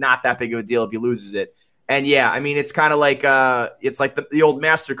 it's not that big of a deal if he loses it. And yeah, I mean, it's kind of like it's like the old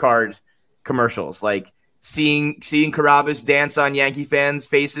MasterCard commercials, like seeing Carabas dance on Yankee fans'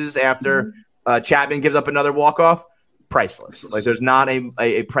 faces after Chapman gives up another walk-off, priceless. Like there's not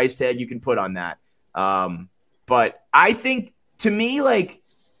a price tag you can put on that. But I think, to me, like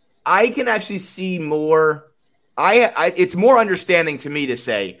I can actually see more. It's more understanding to me to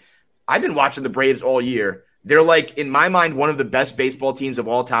say I've been watching the Braves all year. They're like, in my mind, one of the best baseball teams of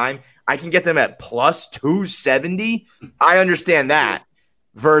all time. I can get them at plus 270. I understand that.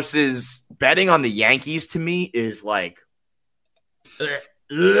 Versus betting on the Yankees, to me, is like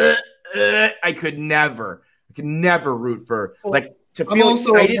I could never root for, like, to feel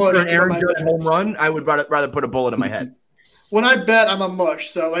excited for an Aaron Judge home run. I would rather put a bullet in my head. When I bet, I'm a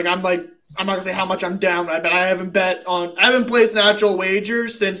mush. So I'm not gonna say how much I'm down. I haven't placed an actual wager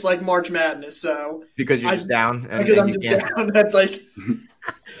since like March Madness. So because you're just down. Because I'm just down. That's like.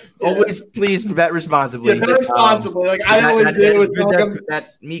 Always, please bet responsibly. Yeah, bet responsibly. Like I always do.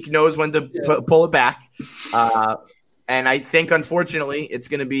 That Meek knows when to pull it back. And I think, unfortunately, it's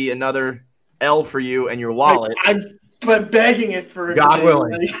going to be another L for you and your wallet. I'm begging it for God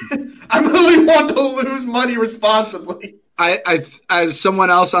willing. Like, I really want to lose money responsibly. I as someone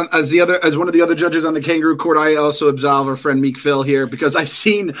else as one of the other judges on the Kangaroo Court, I also absolve our friend Meek Phil here because I've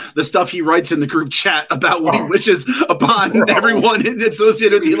seen the stuff he writes in the group chat about what he wishes upon everyone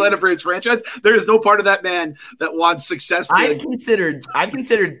associated with the Atlanta Braves franchise. There is no part of that man that wants success. I've considered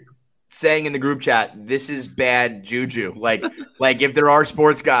saying in the group chat, this is bad juju. Like if there are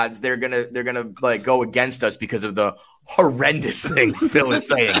sports gods, they're gonna like go against us because of the horrendous things Phil is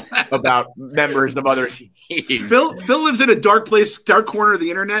saying about members of other teams. Phil lives in a dark corner of the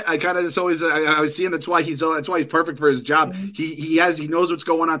internet. I was seeing that's why he's perfect for his job. He knows what's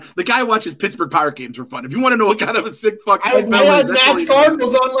going on. The guy watches Pittsburgh Pirate games for fun. If you want to know what kind of a sick fuck, I had Nats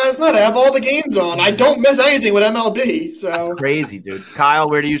Cardinals on last night. I have all the games on. I don't miss anything with MLB. So that's crazy, dude. Kyle,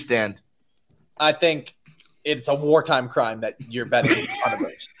 where do you stand? I think it's a wartime crime that you're betting on the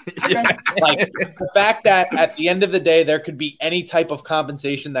Braves. Like the fact that at the end of the day there could be any type of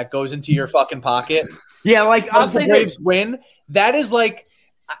compensation that goes into your fucking pocket. Yeah, like I'll say the Braves win. That is like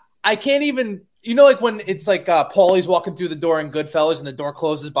I can't even. Like when it's like Paulie's walking through the door in Goodfellas and the door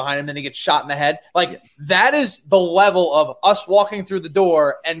closes behind him, then he gets shot in the head. Like that is the level of us walking through the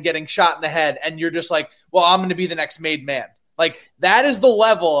door and getting shot in the head, and you're just like, well, I'm going to be the next made man. Like that is the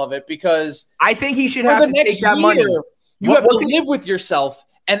level of it because I think he should have to take that money. You have to live with yourself,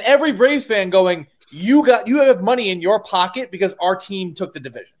 and every Braves fan going, you have money in your pocket because our team took the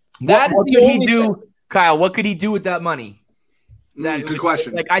division. What could he do, Kyle? What could he do with that money? Good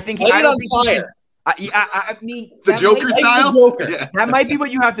question. Like I think I don't think fire. I mean, the Joker style. That might be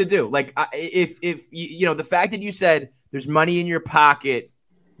what you have to do. Like if the fact that you said there's money in your pocket.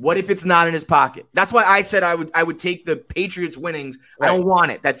 What if it's not in his pocket? That's why I said I would take the Patriots winnings. Right. I don't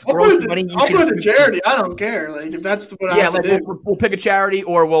want it. That's gross money. I'll put it to charity. I don't care. Like if that's what I have to do. We'll pick a charity,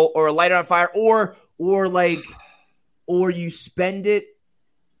 or light it on fire, or you spend it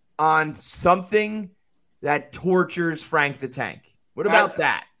on something that tortures Frank the Tank. What about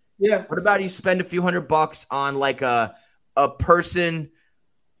that? Yeah. What about you spend a few $100 on like a person?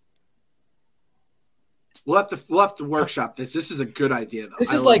 We'll have to workshop this. This is a good idea, though.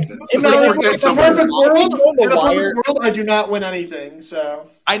 This is like in a perfect world, I do not win anything. So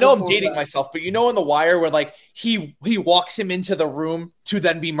I know I'm dating myself, but in The Wire, where like he walks him into the room to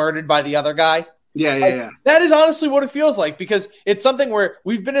then be murdered by the other guy. Yeah. That is honestly what it feels like because it's something where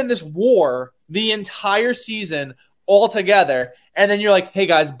we've been in this war the entire season all together, and then you're like, "Hey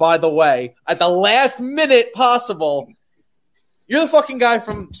guys, by the way, at the last minute possible." You're the fucking guy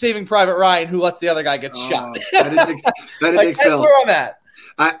from Saving Private Ryan who lets the other guy get shot. That is like, that's where I'm at.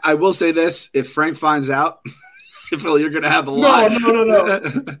 I will say this. If Frank finds out, Phil, you're going to have a lot. No.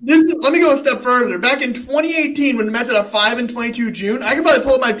 Let me go a step further. Back in 2018 when the Mets had a 5-22 June, I could probably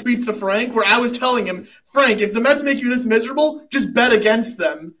pull up my tweets to Frank where I was telling him, Frank, if the Mets make you this miserable, just bet against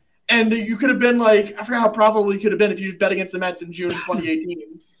them. And you could have been like, I forgot how profitable you could have been if you just bet against the Mets in June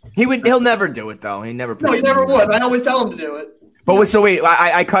 2018. He'll never do it, though. He never would. I always tell him to do it. But so wait,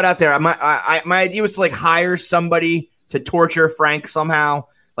 I cut out there. My idea was to like hire somebody to torture Frank somehow.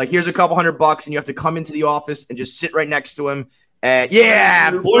 Like here's a couple $100 and you have to come into the office and just sit right next to him. And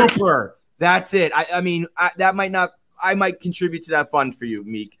blooper. That's it. I mean, that might not. I might contribute to that fund for you,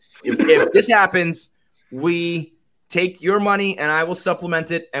 Meek. If this happens, we take your money and I will supplement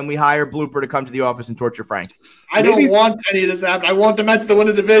it, and we hire Blooper to come to the office and torture Frank. I don't want any of this to happen. I want the Mets to win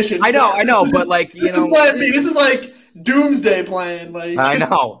the division. I know, but like this is like doomsday plan. Like I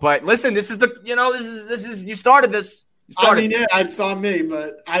know, but listen, this is you started this. It's on me,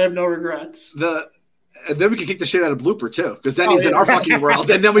 but I have no regrets. And then we can kick the shit out of Blooper too, because then he's in our fucking world,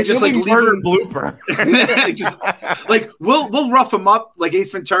 and then we just like leave him Blooper. We'll rough him up like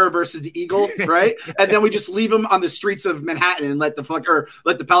Ace Ventura versus the Eagle, right? And then we just leave him on the streets of Manhattan and let the Pelican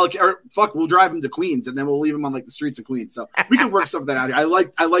we'll drive him to Queens, and then we'll leave him on like the streets of Queens. So we can work something out here. I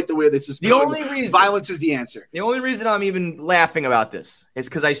like the way this is going. Only reason violence is the answer. The only reason I'm even laughing about this is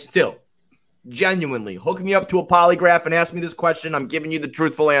because I still genuinely hook me up to a polygraph and ask me this question. I'm giving you the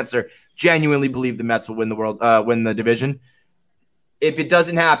truthful answer. Genuinely believe the Mets will win the division. If it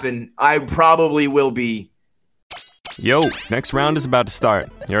doesn't happen, I probably will be. Yo, next round is about to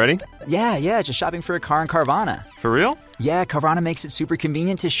start. You ready? Yeah, just shopping for a car in Carvana. For real? Yeah, Carvana makes it super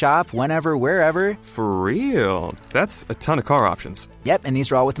convenient to shop whenever, wherever. For real? That's a ton of car options. Yep, and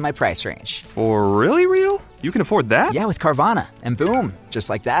these are all within my price range. For really real? You can afford that? Yeah, with Carvana. And boom, just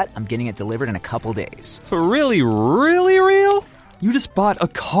like that, I'm getting it delivered in a couple days. For really, really real? You just bought a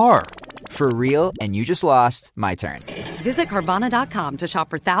car. For real, and you just lost my turn. Visit Carvana.com to shop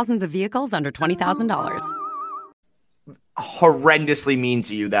for thousands of vehicles under $20,000. Horrendously mean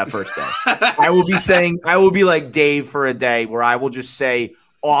to you that first day. I will be like Dave for a day where I will just say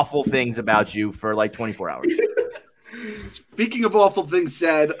awful things about you for like 24 hours. Speaking of awful things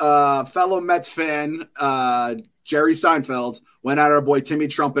said, fellow Mets fan, Jerry Seinfeld went at our boy Timmy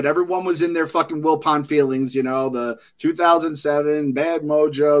Trumpet. Everyone was in their fucking Wilpon feelings, the 2007 bad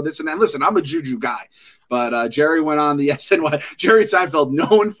mojo, this and that. Listen, I'm a juju guy, but Jerry went on the SNY. Jerry Seinfeld,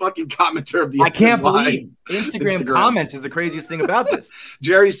 known fucking commenter of the SNY. I can't believe Instagram comments is the craziest thing about this.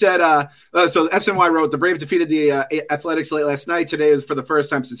 Jerry said, so SNY wrote, the Braves defeated the Athletics late last night. Today is for the first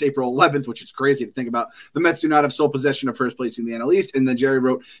time since April 11th, which is crazy to think about. The Mets do not have sole possession of first place in the NL East. And then Jerry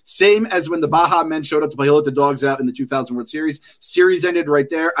wrote, same as when the Baja men showed up to play Let the Dogs Out in the 2000 World Series. Series ended right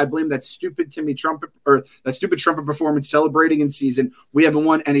there. I blame that stupid Trumpet performance celebrating in season. We haven't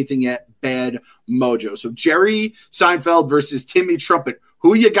won anything yet. Bad mojo. So Jerry Seinfeld versus Timmy Trumpet.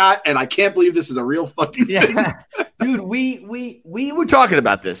 Who you got? And I can't believe this is a real fucking thing. Dude, we were talking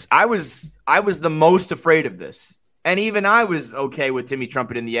about this. I was the most afraid of this. And even I was okay with Timmy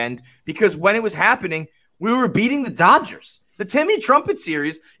Trumpet in the end because when it was happening, we were beating the Dodgers. The Timmy Trumpet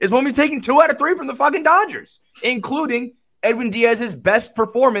series is when we're taking 2 out of 3 from the fucking Dodgers, including Edwin Diaz's best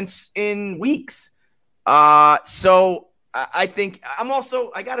performance in weeks. So I think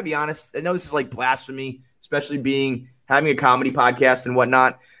I got to be honest. I know this is like blasphemy, especially having a comedy podcast and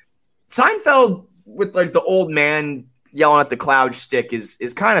whatnot. Seinfeld with like the old man yelling at the cloud shtick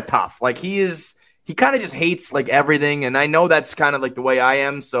is kind of tough. Like he kind of just hates like everything. And I know that's kind of like the way I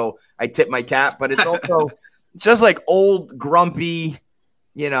am. So I tip my cap, but it's also just like old grumpy,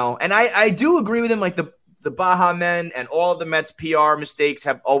 and I do agree with him. Like the Baja men and all of the Mets PR mistakes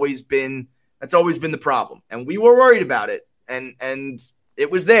that's always been the problem. And we were worried about it and it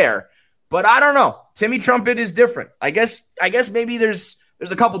was there. But I don't know. Timmy Trumpet is different. I guess maybe there's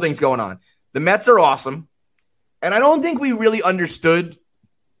a couple things going on. The Mets are awesome, and I don't think we really understood.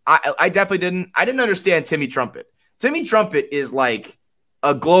 I definitely didn't. I didn't understand Timmy Trumpet. Timmy Trumpet is like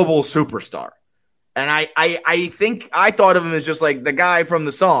a global superstar, and I think I thought of him as just like the guy from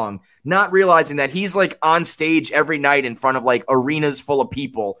the song, not realizing that he's like on stage every night in front of like arenas full of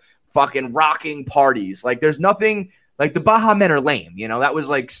people, fucking rocking parties. Like there's nothing. Like the Baja men are lame, that was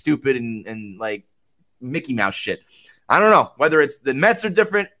like stupid and like Mickey Mouse shit. I don't know whether it's the Mets are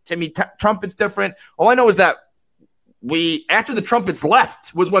different, Timmy Trumpet's different. All I know is that after the Trumpets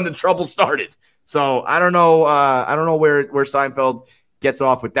left was when the trouble started. So I don't know where Seinfeld gets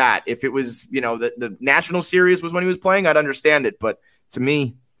off with that. If it was, the National Series was when he was playing, I'd understand it. But to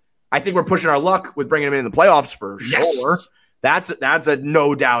me, I think we're pushing our luck with bringing him in the playoffs for sure. That's a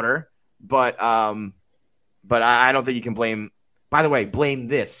no doubter. But I don't think you can blame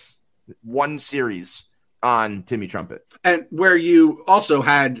this one series on Timmy Trumpet. And where you also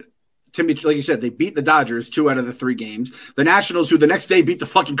had Timmy, like you said, they beat the Dodgers 2 out of the 3 games. The Nationals, who the next day beat the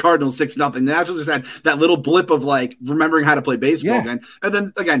fucking Cardinals 6-0. The Nationals just had that little blip of like remembering how to play baseball again. And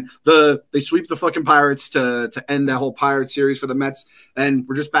then again, they sweep the fucking Pirates to end that whole Pirate series for the Mets. And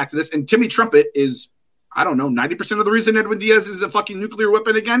we're just back to this. And Timmy Trumpet is, I don't know, 90% of the reason Edwin Diaz is a fucking nuclear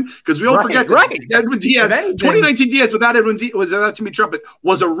weapon again, because we all forget that Edwin Diaz, 2019 Diaz without Timmy Trumpet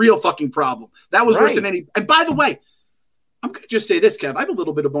was a real fucking problem. That was worse than any. And by the way, I'm going to just say this, Kev. I have a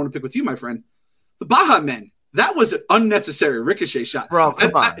little bit of bone to pick with you, my friend. The Baja men That was an unnecessary ricochet shot. Bro,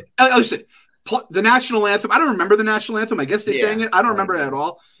 come on. Listen, the national anthem. I don't remember the national anthem. I guess they sang it. I don't remember it at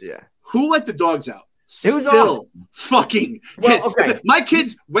all. Yeah. Who let the dogs out? It was Still awesome. fucking hits. Okay. My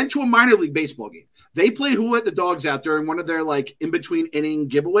kids went to a minor league baseball game. They played Who Let the Dogs Out during one of their like in between inning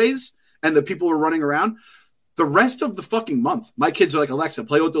giveaways, and the people were running around. The rest of the fucking month, my kids are like, Alexa,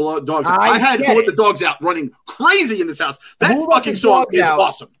 play with the dogs out. I had Who Let the Dogs Out running crazy in this house. That fucking song is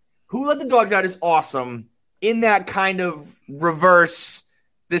awesome. Who Let the Dogs Out is awesome in that kind of reverse,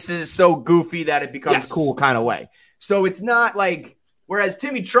 this is so goofy that it becomes cool kind of way. So it's not like, whereas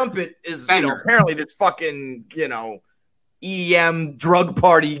Timmy Trumpet is apparently this fucking, EDM drug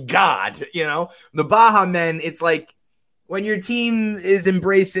party god, The Baha Men, it's like when your team is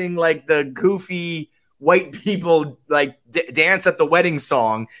embracing like the goofy white people like dance at the wedding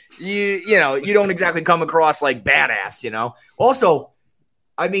song, you don't exactly come across like badass, Also,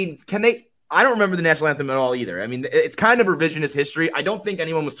 I mean, I don't remember the national anthem at all either. I mean, it's kind of revisionist history. I don't think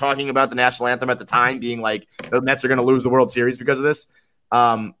anyone was talking about the national anthem at the time being like, the Mets are going to lose the World Series because of this.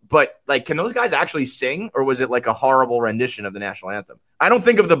 But like, can those guys actually sing, or was it like a horrible rendition of the national anthem? I don't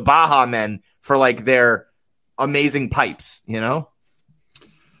think of the Baha Men for like their amazing pipes,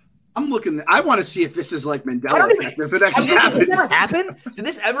 I'm looking. I want to see if this is like Mandela effect. If it actually happened. Did this ever happen? Did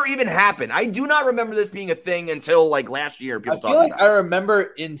this ever even happen? I do not remember this being a thing until like last year. I feel like I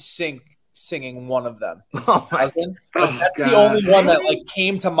remember NSYNC singing one of them. That's the only one that like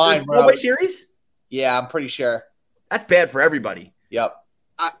came to mind. What series? Yeah, I'm pretty sure. That's bad for everybody. Yep.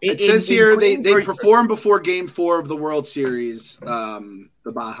 It says here they performed before Game 4 of the World Series, the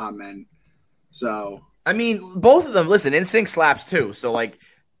Baha Men. So I mean, both of them. Listen, NSYNC slaps too. So like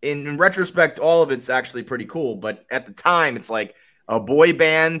in retrospect, all of it's actually pretty cool. But at the time, it's like a boy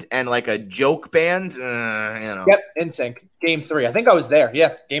band and like a joke band. Yep, NSYNC. Game 3. I think I was there.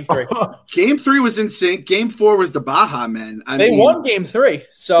 Yeah, Game 3. Game 3 was NSYNC. Game 4 was the Baha Men. They won Game 3.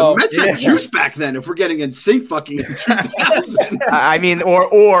 So the Mets had juice back then. If we're getting NSYNC fucking in 2000. I mean,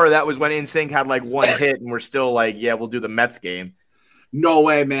 or that was when NSYNC had like one hit, and we're still like, yeah, we'll do the Mets game. No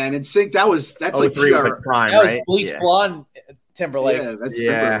way, man. NSYNC. That's like 3 was like prime, that right? Was Bleach Blonde. Timberlake.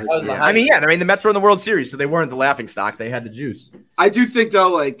 Yeah, Timberlake. I mean, the Mets were in the World Series, so they weren't the laughing stock. They had the juice. I do think,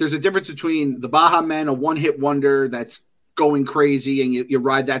 though, like there's a difference between the Baha Men, a one-hit wonder that's going crazy, and you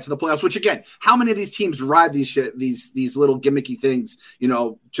ride that to the playoffs. Which, again, how many of these teams ride these little gimmicky things,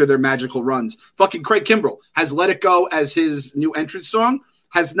 to their magical runs? Fucking Craig Kimbrell has Let It Go as his new entrance song.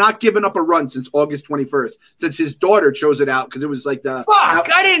 Has not given up a run since August 21st, since his daughter chose it out because it was like the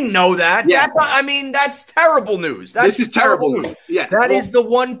I didn't know that. Yeah. That's terrible news. This is terrible news. Yeah. That is the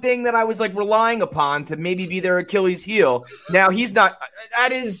one thing that I was like relying upon to maybe be their Achilles heel. Now he's not.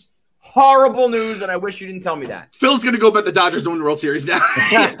 That is horrible news, and I wish you didn't tell me that. Phil's going to go bet the Dodgers don't win the World Series now.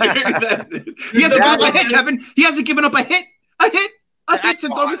 He hasn't given up a hit, Kevin. He hasn't given up a hit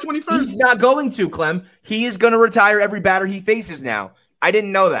since August 21st. He's not going to, Clem. He is going to retire every batter he faces now. I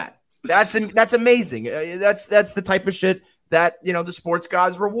didn't know that. That's amazing. That's the type of shit that the sports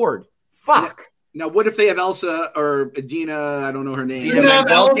gods reward. Fuck. Now, what if they have Elsa or Adina? I don't know her name. Adina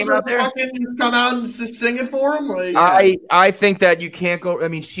Menzel came out there. Come out and just sing it for him. Like, I think that you can't go. I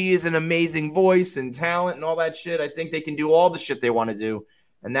mean, she is an amazing voice and talent and all that shit. I think they can do all the shit they want to do,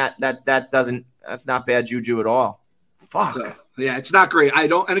 and that's not bad juju at all. Fuck. So, yeah, it's not great. I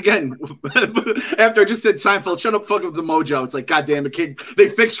don't. And again, after I just said Seinfeld, shut up, fuck with the mojo. It's like, goddamn it, kid. They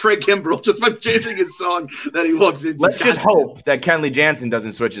fixed Craig Kimbrell just by changing his song that he walks into. Let's just hope that Kenley Jansen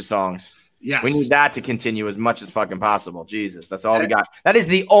doesn't switch his songs. Yes. We need that to continue as much as fucking possible. Jesus, that's all we got. That is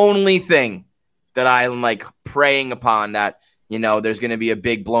the only thing that I'm like praying upon, that there's going to be a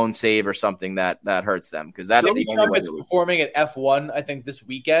big blown save or something that hurts them, because that's the only way. Trumpet's performing at F1, I think, this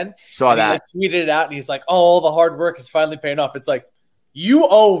weekend. Saw that. He tweeted it out, and he's like, "Oh, all the hard work is finally paying off." It's like, you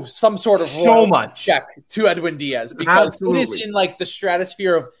owe some sort of so much check to Edwin Diaz, because Absolutely. It is in like the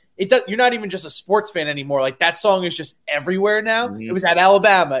stratosphere of it. You're not even just a sports fan anymore. Like, that song is just everywhere now. Mm-hmm. It was at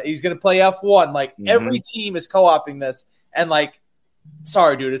Alabama. He's going to play F1. Like, every team is co-opting this, and like,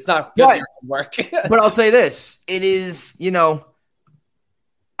 sorry, dude, it's not good work. But I'll say this: it is,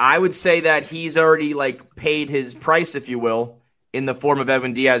 I would say that he's already like paid his price, if you will, in the form of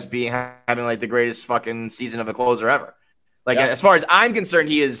Edwin Diaz having like the greatest fucking season of a closer ever. Like, as far as I'm concerned,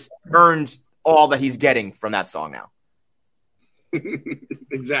 he has earned all that he's getting from that song now.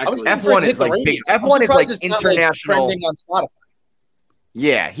 Exactly. F1 is like big. F1 is like international. Trending on Spotify.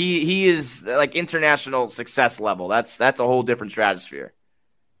 Yeah, he is like international success level. That's a whole different stratosphere.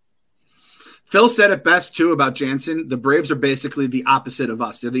 Phil said it best, too, about Jansen. The Braves are basically the opposite of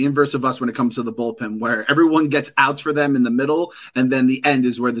us. They're the inverse of us when it comes to the bullpen, where everyone gets outs for them in the middle, and then the end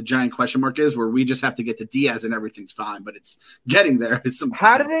is where the giant question mark is, where we just have to get to Diaz and everything's fine. But it's getting there.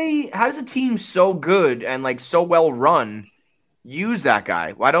 How does a team so good and like so well run use that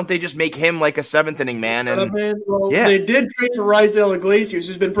guy? Why don't they just make him like a seventh inning man? And they did trade for Raisel Iglesias,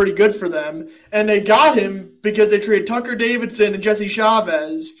 who's been pretty good for them, and they got him because they traded Tucker Davidson and Jesse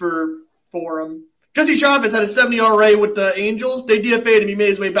Chavez for him. Jesse Chavez had a 70 RA with the Angels. They DFA'd him. He made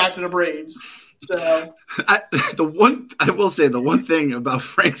his way back to the Braves. So I will say the one thing about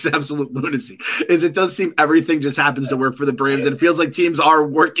Frank's absolute lunacy is it does seem everything just happens to work for the Braves, and it feels like teams are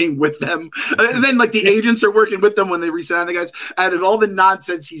working with them, and then like the agents are working with them when they resign the guys. Out of all the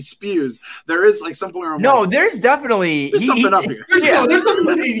nonsense he spews, there is like some point where there's definitely something up here. There's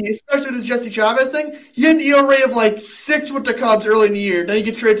something shady, especially with this Jesse Chavez thing. He had an ERA of like 6 with the Cubs early in the year. Then he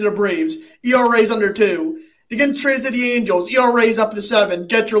gets traded to the Braves. ERA's under 2. He gets traded to the Angels. ERA's up to 7.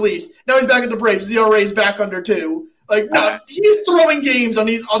 Gets released. Now he's back at the Braves. ERA's back under 2. Like, no, he's throwing games on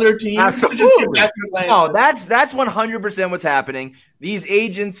these other teams. Absolutely. To just get back to Atlanta. No, that's 100% what's happening. These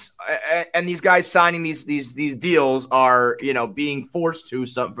agents and these guys signing these deals are, being forced to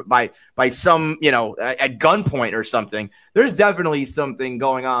by some, at gunpoint or something. There's definitely something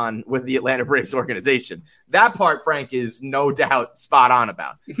going on with the Atlanta Braves organization. That part, Frank, is no doubt spot on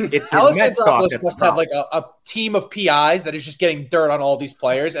about. It's Alex Anthopoulos must have like a team of PIs that is just getting dirt on all these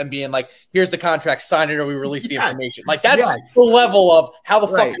players and being like, here's the contract, sign it or we release the information. Like that's the level of how the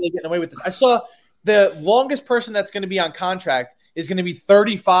fuck are they getting away with this? I saw the longest person that's going to be on contract is going to be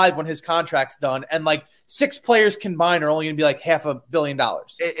 35 when his contract's done, and like 6 players combined are only going to be like $500 million.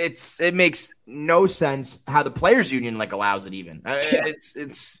 It makes no sense how the players union like allows it even.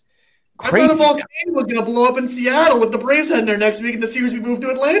 It's crazy. I thought a volcano was going to blow up in Seattle with the Braves heading there next week and the series we moved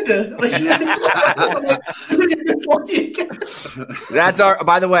to Atlanta. That's our.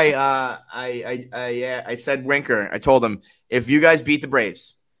 By the way, I said Winker. I told him if you guys beat the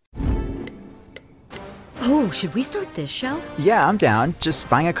Braves. Oh, should we start this show? Yeah, I'm down. Just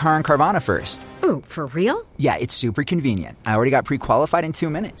buying a car on Carvana first. Ooh, for real? Yeah, it's super convenient. I already got pre-qualified in 2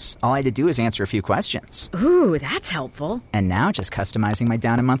 minutes. All I had to do is answer a few questions. Ooh, that's helpful. And now just customizing my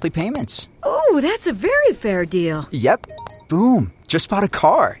down and monthly payments. Ooh, that's a very fair deal. Yep. Boom. Just bought a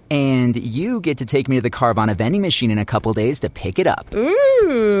car. And you get to take me to the Carvana vending machine in a couple days to pick it up.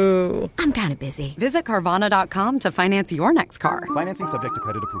 Ooh. I'm kind of busy. Visit Carvana.com to finance your next car. Financing subject to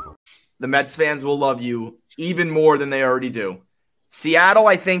credit approval. The Mets fans will love you even more than they already do. Seattle,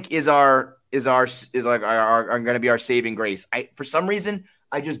 I think, is going to be our saving grace. For some reason,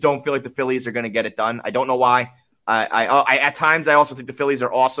 I just don't feel like the Phillies are going to get it done. I don't know why. I at times I also think the Phillies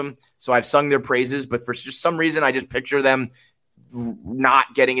are awesome, so I've sung their praises. But for just some reason, I just picture them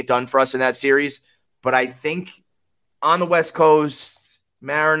not getting it done for us in that series. But I think on the West Coast,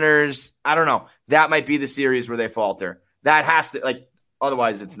 Mariners, I don't know. That might be the series where they falter. That has to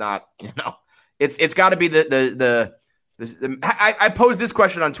otherwise it's not. It's got to be I posed this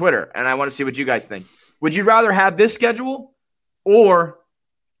question on Twitter, and I want to see what you guys think. Would you rather have this schedule, or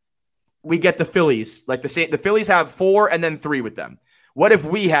we get the Phillies? Like the Phillies have 4 and then 3 with them. What if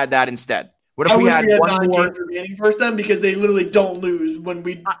we had that instead? What if we had 1 more remaining first then, because they literally don't lose when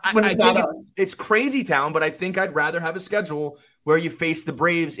it's not us. It's crazy town, but I think I'd rather have a schedule where you face the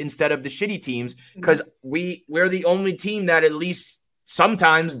Braves instead of the shitty teams, because we're the only team that at least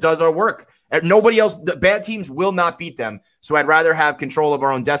sometimes does our work. Nobody else, the bad teams will not beat them. So I'd rather have control of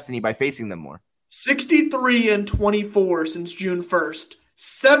our own destiny by facing them more. 63-24 since June 1st.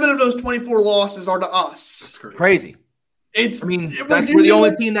 7 of those 24 losses are to us. That's crazy. We're the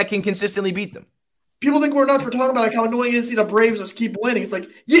only team that can consistently beat them. People think we're nuts for talking about how annoying it is to see the Braves just keep winning. It's like,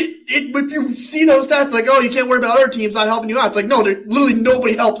 if you see those stats, like, oh, you can't worry about other teams not helping you out. It's like, no, literally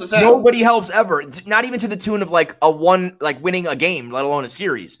nobody helps us out. Nobody helps ever. It's not even to the tune of winning a game, let alone a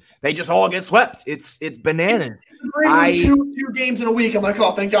series. They just all get swept. It's bananas. The Braves lose two games in a week. I'm like,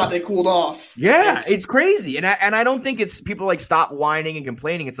 oh, thank God they cooled off. Yeah, it's crazy. And I don't think it's people stop whining and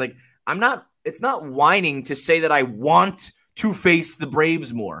complaining. It's like, it's not whining to say that I want to face the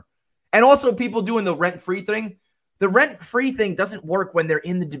Braves more. And also people doing the rent-free thing. The rent-free thing doesn't work when they're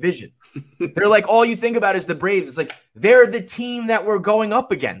in the division. They're like, all you think about is the Braves. It's like, they're the team that we're going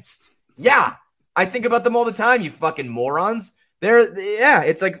up against. Yeah, I think about them all the time, you fucking morons.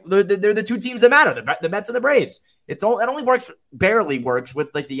 It's like they're the two teams that matter, the Mets and the Braves. It only barely works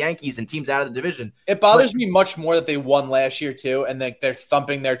with the Yankees and teams out of the division. It bothers me much more that they won last year too, and they're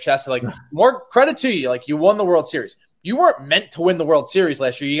thumping their chest. More credit to you, you won the World Series. You weren't meant to win the World Series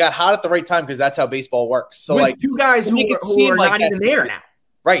last year. You got hot at the right time because that's how baseball works. So, with two guys who are not even there now.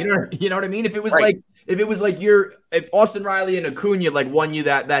 Right. You know what I mean? If it was if Austin Riley and Acuna like won you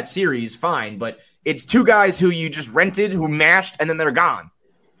that series, fine. But it's two guys who you just rented, who mashed, and then they're gone.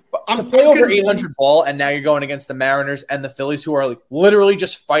 To play over 800 ball, and now you're going against the Mariners and the Phillies, who are like literally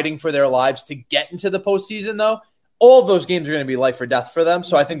just fighting for their lives to get into the postseason, though. All of those games are going to be life or death for them.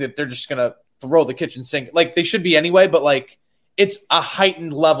 So I think that they're just going to throw the kitchen sink. Like, they should be anyway, but like, it's a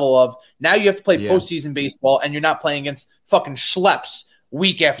heightened level of now you have to play postseason baseball, and you're not playing against fucking schleps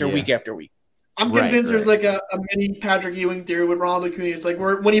week after week after week. I'm convinced there's like a mini Patrick Ewing theory with Ronald Acuna. It's like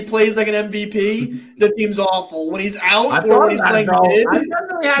when he plays like an MVP, the team's awful. When he's out or when he's playing mid,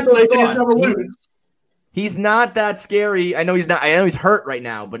 they just never lose. He's not that scary. I know he's not. I know he's hurt right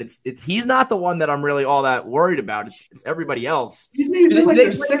now, but he's not the one that I'm really all that worried about. It's everybody else. He's maybe like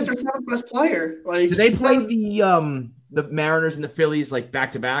their sixth or seventh best player. Like, do they play the Mariners and the Phillies like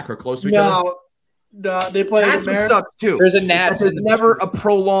back to back or close to each other? No, they play. That's what sucks too. There's a Nats. There's never a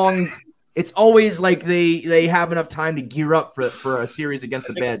prolonged. It's always like they have enough time to gear up for a series against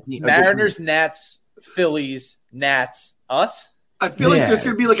the bad team. Mariners, Nats, Phillies, Nats, us. I feel like there's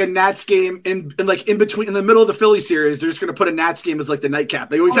going to be like a Nats game in between, in the middle of the Philly series. They're just going to put a Nats game as like the nightcap.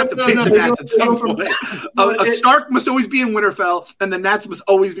 They always have to face the Nats at some point. A Stark must always be in Winterfell, and the Nats must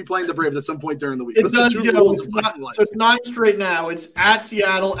always be playing the Braves at some point during the week. So it's 9 straight now. It's at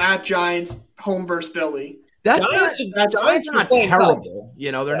Seattle, at Giants, home versus Philly. Giants are not terrible.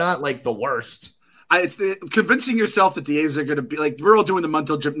 You know, they're not like the worst. It's convincing yourself that the A's are going to be like, we're all doing the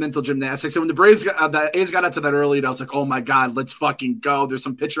mental gymnastics. So when the A's got out to that early, I was like, oh my God, let's fucking go. There's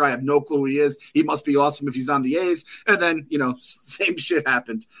some pitcher. I have no clue who he is. He must be awesome if he's on the A's. And then, same shit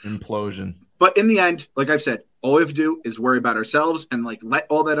happened. Implosion. But in the end, like I've said, all we have to do is worry about ourselves and like let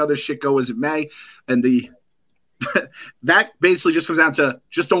all that other shit go as it may. And that basically just comes down to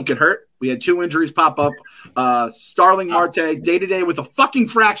just don't get hurt. We had 2 injuries pop up. Starling Marte, day-to-day with a fucking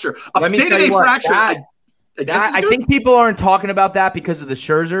fracture. A day-to-day fracture. I think people aren't talking about that because of the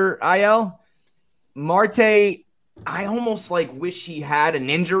Scherzer IL. Marte, I almost like wish he had an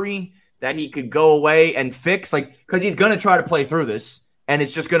injury that he could go away and fix, like, because he's going to try to play through this, and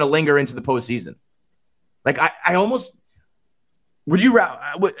it's just going to linger into the postseason. Like, I almost – would you –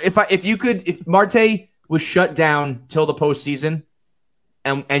 if Marte was shut down till the postseason,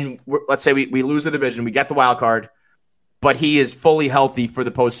 and let's say we lose the division, we get the wild card, but he is fully healthy for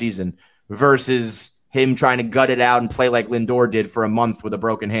the postseason versus him trying to gut it out and play like Lindor did for a month with a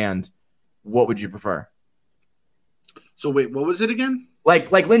broken hand, what would you prefer? So wait, what was it again?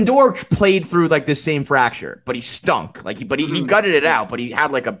 Like Lindor played through like this same fracture, but he stunk. He gutted it out, but he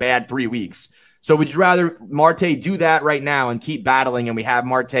had like a bad 3 weeks. So would you rather Marte do that right now and keep battling and we have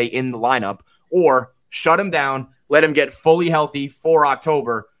Marte in the lineup, or shut him down, let him get fully healthy for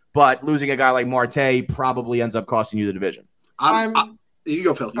October, but losing a guy like Marte probably ends up costing you the division? You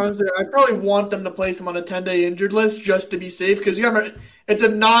go, Phil. I probably want them to place him on a 10-day injured list just to be safe, because it's a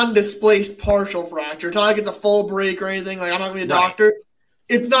non-displaced partial fracture. It's not like it's a full break or anything. Like, I'm not going to be a doctor.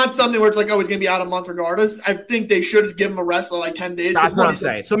 It's not something where it's like, oh, he's going to be out a month regardless. I think they should just give him a rest of like 10 days. That's what I'm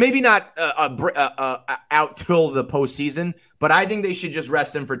saying. So maybe not out till the postseason, but I think they should just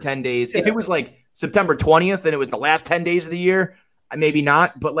rest him for 10 days. Yeah. If it was like September 20th and it was the last 10 days of the year, maybe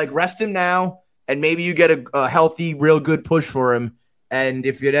not. But like, rest him now, and maybe you get a healthy, real good push for him. And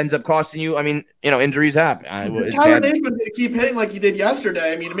if it ends up costing you, injuries happen. Tyler Naquin keep hitting like he did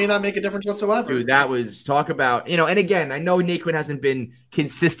yesterday. It may not make a difference whatsoever. Dude, that was talk about, and again, I know Naquin hasn't been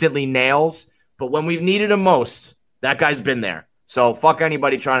consistently nails, but when we've needed him most, that guy's been there. So fuck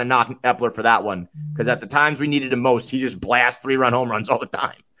anybody trying to knock Epler for that one, because at the times we needed him most, he just blasts 3-run home runs all the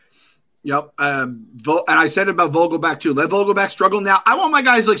time. Yep. And I said about Vogelback too. Let Vogelback struggle now. I want my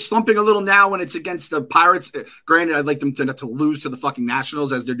guys like slumping a little now when it's against the Pirates. Granted, I'd like them to lose to the fucking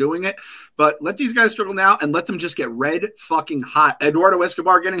Nationals as they're doing it, but let these guys struggle now and let them just get red fucking hot. Eduardo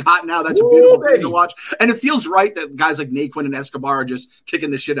Escobar getting hot now. That's a beautiful thing to watch. And it feels right that guys like Naquin and Escobar are just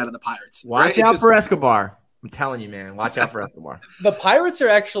kicking the shit out of the Pirates. Watch out for Escobar. I'm telling you, man. Watch out for Escobar. The Pirates are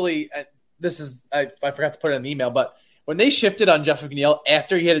actually I forgot to put it in the email, but when they shifted on Jeff McNeil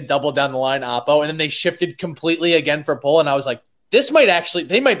after he had a double down the line oppo, and then they shifted completely again for Pull, and I was like,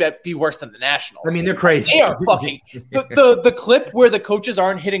 they might be worse than the Nationals. They're crazy. They are fucking the clip where the coaches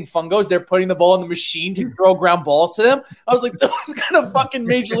aren't hitting fungos, they're putting the ball in the machine to throw ground balls to them. I was like, what kind of fucking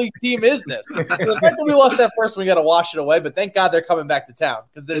major league team is this? The fact that we lost that first one, we got to wash it away, but thank God they're coming back to town,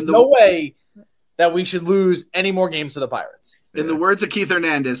 because there's no way that we should lose any more games to the Pirates. In the words of Keith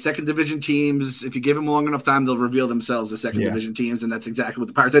Hernandez, second division teams, if you give them long enough time, they'll reveal themselves as second division teams, and that's exactly what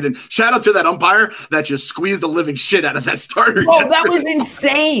the Pirates did. And shout out to that umpire that just squeezed the living shit out of that starter. Oh, that was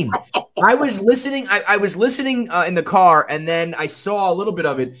insane. I was listening. I was listening in the car, and then I saw a little bit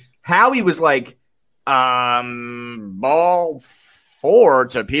of it. Howie was like, ball 4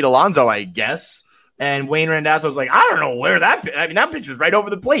 to Pete Alonso, I guess. And Wayne Randazzo was like, I don't know where that pitch was right over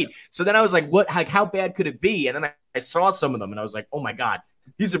the plate. So then I was like, what? How bad could it be? And then I saw some of them, and I was like, oh my God,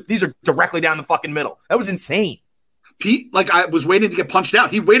 these are directly down the fucking middle. That was insane. Pete, I was waiting to get punched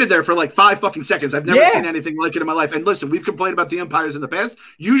out. He waited there for 5 fucking seconds. I've never seen anything like it in my life. And listen, we've complained about the umpires in the past.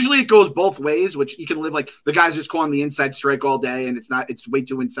 Usually it goes both ways, which you can live the guy's just calling the inside strike all day, and it's way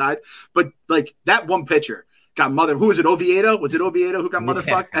too inside. But that one pitcher got who was it, Oviedo? Was it Oviedo who got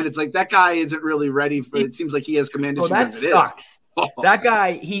motherfucked? And it's that guy isn't really ready for it. Seems like he has command issues. That sucks. That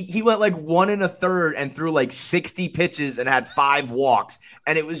guy, he went 1 1/3 and threw 60 pitches and had 5 walks.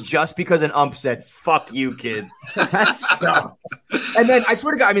 And it was just because an ump said, fuck you, kid. That sucks. And then I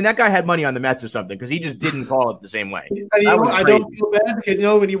swear to God, that guy had money on the Mets or something because he just didn't call it the same way. I don't feel bad because,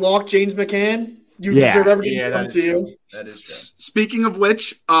 when you walk James McCann, you deserve everything that comes to you. That is true. Speaking of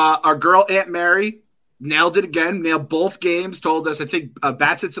which, our girl Aunt Mary nailed it again, nailed both games, told us, I think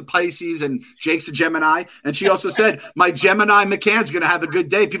Bassett's a Pisces and Jake's a Gemini. And she also said, my Gemini McCann's going to have a good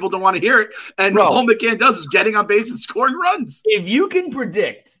day. People don't want to hear it. And all McCann does is getting on base and scoring runs. If you can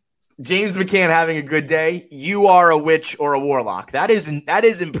predict James McCann having a good day, you are a witch or a warlock. That is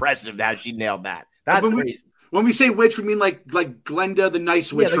impressive how she nailed that. That's crazy. When we say witch, we mean like Glenda, the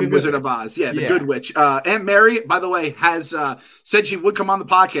nice witch from Wizard of Oz. Yeah, the good witch. Aunt Mary, by the way, has said she would come on the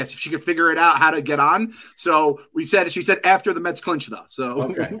podcast if she could figure it out how to get on. So she said after the Mets clinch, though. So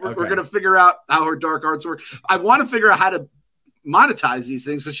we're going to figure out how her dark arts work. I want to figure out how to monetize these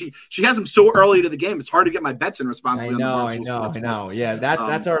things. So she has them so early to the game. It's hard to get my bets in responsibly. I know. Yeah,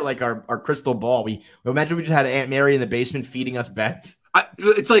 that's our crystal ball. We imagine we just had Aunt Mary in the basement feeding us bets.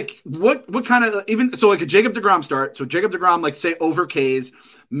 It's what kind of a Jacob deGrom start. So Jacob deGrom say over K's,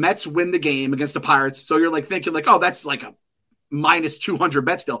 Mets win the game against the Pirates. So you're thinking oh, that's a minus 200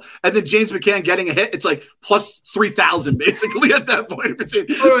 bet still. And then James McCann getting a hit, it's plus 3,000 basically at that point.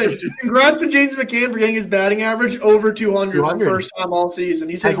 Congrats to James McCann for getting his batting average over 200 for the first time all season.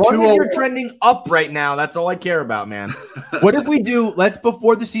 He's as long as you're trending up right now, that's all I care about, man. What if we do,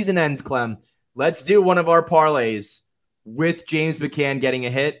 before the season ends, Clem, let's do one of our parlays with James McCann getting a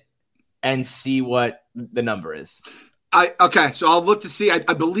hit and see what the number is. So I'll look to see. I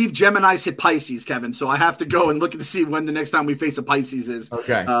believe Gemini's hit Pisces, Kevin. So I have to go and look to see when the next time we face a Pisces is.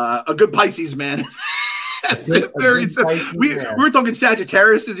 Okay. A good Pisces man. We were talking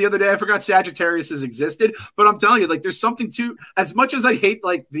Sagittarius the other day. I forgot Sagittarius existed, but I'm telling you, there's something to, as much as I hate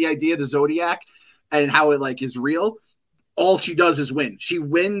the idea of the Zodiac and how it is real, all she does is win. She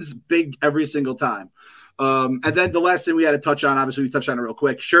wins big every single time. And then the last thing we had to touch on, obviously we touched on it real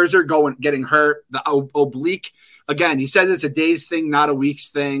quick. Scherzer getting hurt, the oblique. Again, he says it's a days thing, not a weeks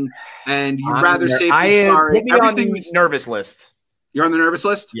thing. And you'd rather save than sorry. Put me on the nervous list. You're on the nervous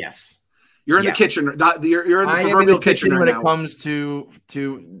list? Yes. You're in the kitchen. You're in the proverbial kitchen when right it comes to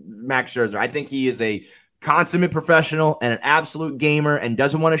Max Scherzer. I think he is a consummate professional and an absolute gamer and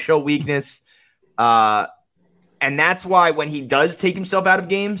doesn't want to show weakness. And that's why when he does take himself out of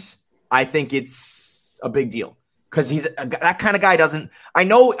games, I think it's a big deal because he's that kind of guy. I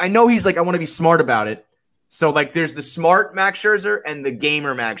know he's I want to be smart about it. So there's the smart Max Scherzer and the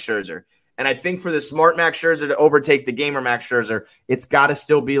gamer Max Scherzer. And I think for the smart Max Scherzer to overtake the gamer Max Scherzer, it's got to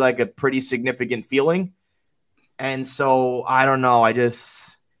still be a pretty significant feeling. And so I don't know.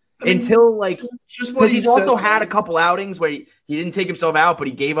 Because he's also had a couple outings where he didn't take himself out, but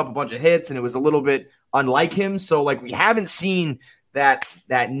he gave up a bunch of hits and it was a little bit unlike him. So we haven't seen that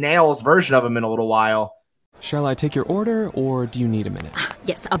nails version of him in a little while. Shall I take your order, or do you need a minute?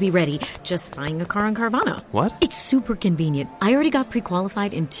 Yes, I'll be ready. Just buying a car on Carvana. What? It's super convenient. I already got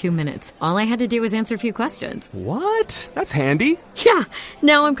pre-qualified in 2 minutes. All I had to do was answer a few questions. What? That's handy. Yeah,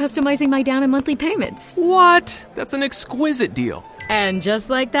 now I'm customizing my down and monthly payments. What? That's an exquisite deal. And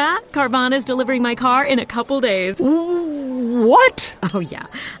just like that, Carvana's delivering my car in a couple days. What? Oh,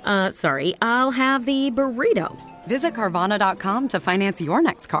 yeah. Sorry, I'll have the burrito. Visit Carvana.com to finance your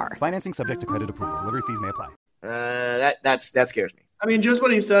next car. Financing subject to credit approval. Delivery fees may apply. That scares me. Just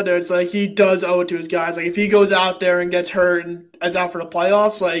what he said there, it's he does owe it to his guys. If he goes out there and gets hurt and is out for the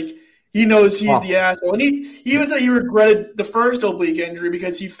playoffs, he knows he's the asshole. And he even said he regretted the first oblique injury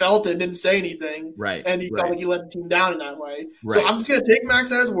because he felt it and didn't say anything. Right. And he felt he let the team down in that way. Right. So I'm just going to take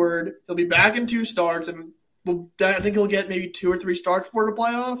Max at his word. He'll be back in 2 starts, and I think he'll get maybe 2 or 3 starts for the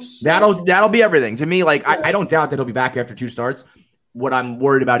playoffs. That'll be everything to me. Like I don't doubt that he'll be back after 2 starts. What I'm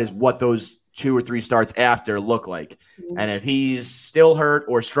worried about is what those 2 or 3 starts after look like, and if he's still hurt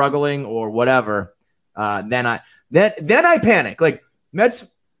or struggling or whatever, then I panic. Like Mets,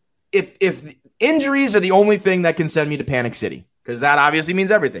 if injuries are the only thing that can send me to panic city, because that obviously means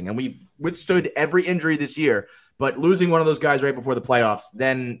everything, and we've withstood every injury this year. But losing one of those guys right before the playoffs,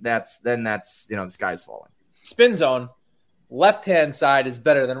 then that's the sky's falling. Spin zone, left-hand side is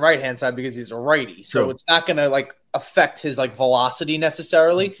better than right-hand side because he's a righty. So it's not going to affect his velocity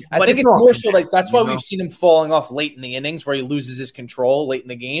necessarily. I think it's more so that's why we've seen him falling off late in the innings where he loses his control late in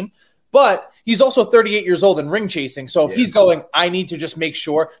the game. But he's also 38 years old and ring chasing. So if he's going, I need to just make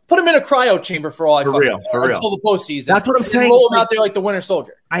sure, put him in a cryo chamber for all for real. Until the postseason. That's what I'm saying. Roll him out there like the Winter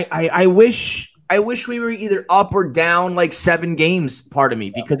Soldier. I wish we were either up or down 7 games, part of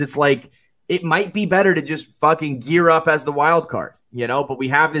me, because it's it might be better to just fucking gear up as the wild card, but we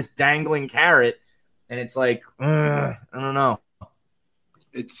have this dangling carrot and it's I don't know.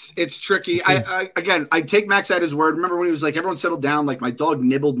 It's tricky. I take Max at his word. Remember when he was everyone settled down, my dog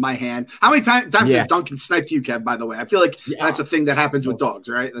nibbled my hand. How many times has Duncan sniped you, Kev, by the way? I feel that's a thing that happens with dogs,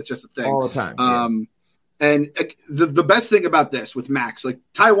 right? That's just a thing. All the time. And the best thing about this with Max,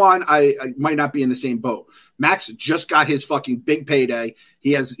 Taijuan, I might not be in the same boat. Max just got his fucking big payday.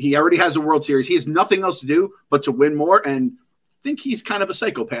 He already has a World Series. He has nothing else to do but to win more. And I think he's kind of a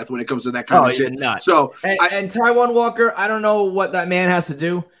psychopath when it comes to that kind of shit. Nuts. So and Taijuan Walker, I don't know what that man has to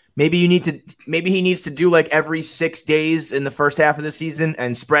do. Maybe he needs to do every 6 days in the first half of the season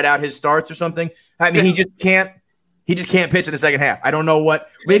and spread out his starts or something. I mean, he just can't pitch in the second half. I don't know what.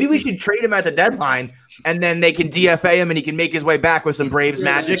 Maybe we should trade him at the deadline, and then they can DFA him, and he can make his way back with some Braves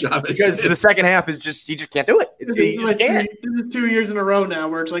magic. Because the second half is he just can't do it. This is 2 years in a row now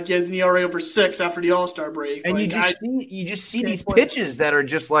where it's he has an ERA over 6 after the All-Star break. And you just see these pitches that are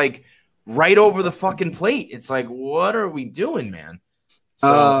just right over the fucking plate. It's what are we doing, man?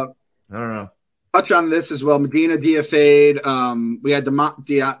 So I don't know. Touch on this as well. Medina DFA'd. We had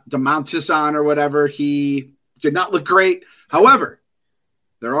DeMontis on or whatever. He did not look great. However,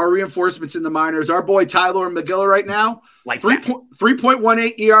 there are reinforcements in the minors. Our boy Tyler McGill right now,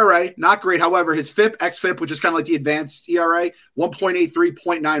 3.18 ERA, not great. However, his FIP, xFIP, which is kind of the advanced ERA,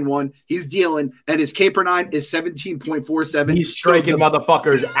 1.83.91. He's dealing, and his K/9 is 17.47. He's striking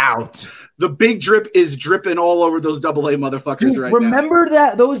motherfuckers out. The big drip is dripping all over those AA motherfuckers right now. Remember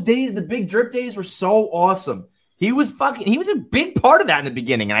those days, the big drip days were so awesome. He was a big part of that in the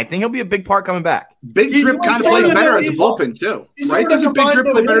beginning, and I think he'll be a big part coming back. Big Drip kind of plays better as a bullpen, too. Right? Doesn't Big Drip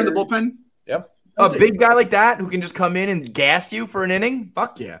play better in the bullpen? Yep. A big guy like that who can just come in and gas you for an inning?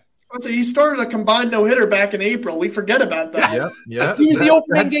 Fuck yeah. He started a combined no-hitter back in April. We forget about that. Yeah. He was the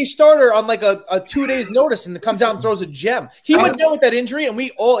opening day starter on a 2 days notice and comes out and throws a gem. He went down with that injury, and we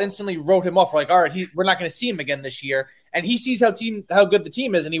all instantly wrote him off. We're all right, we're not going to see him again this year. And he sees how good the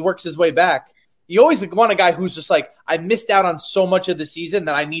team is, and he works his way back. You always want a guy who's just I missed out on so much of the season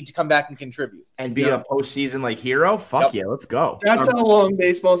that I need to come back and contribute. And be a postseason hero? Fuck yeah, let's go. That's how long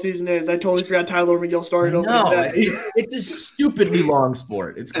baseball season is. I totally forgot Tyler McGill started over that. It's a stupidly long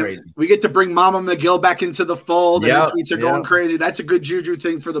sport. It's crazy. We get to bring Mama McGill back into the fold, and the tweets are going crazy. That's a good juju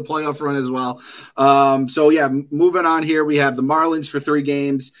thing for the playoff run as well. Moving on here, we have the Marlins for 3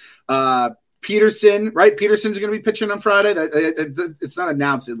 games. Peterson, right? Peterson's going to be pitching on Friday. It's not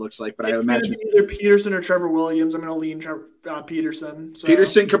announced, it looks like, but I imagine either Peterson or Trevor Williams. I'm going to lean Peterson. So.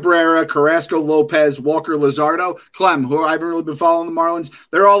 Peterson, Cabrera, Carrasco, Lopez, Walker, Luzardo, Clem, who I haven't really been following the Marlins.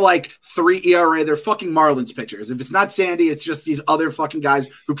 They're all 3 ERA. They're fucking Marlins pitchers. If it's not Sandy, it's just these other fucking guys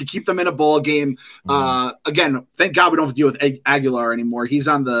who could keep them in a ball game. Again, thank God we don't have to deal with Aguilar anymore. He's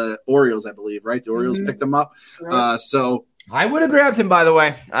on the Orioles, I believe, right? The Orioles picked him up. So I would have grabbed him, by the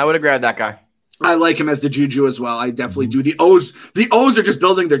way. I would have grabbed that guy. I like him as the Juju as well. I definitely do. The O's are just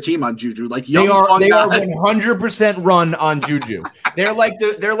building their team on Juju. They are 100% run on Juju. They're like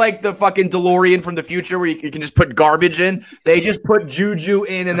the fucking DeLorean from the future where you can just put garbage in. They just put Juju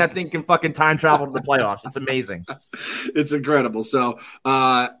in, and that thing can fucking time travel to the playoffs. It's amazing. It's incredible. So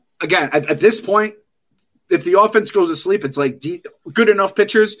again, at this point, if the offense goes to sleep, it's good enough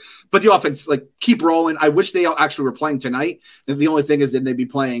pitchers, but the offense keep rolling. I wish they actually were playing tonight. And the only thing is then they'd be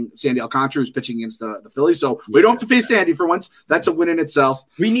playing Sandy Alcantara, who's pitching against the Phillies. So we don't have to face Sandy for once. That's a win in itself.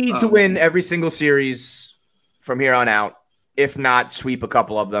 We need to win every single series from here on out. If not, sweep a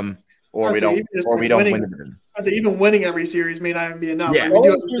couple of them, or we don't win them. I say even winning every series may not even be enough. Yeah, going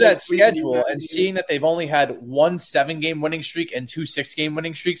through that schedule and seeing that they've only had 1 7-game winning streak and 2 6-game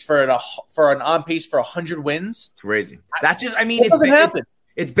winning streaks for an on pace for 100 wins. Crazy. That's just. It doesn't happen.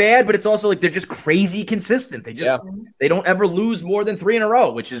 It's bad, but it's also like they're just crazy consistent. They don't ever lose more than 3 in a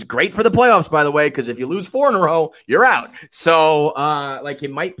row, which is great for the playoffs, by the way, because if you lose 4 in a row, you're out. So like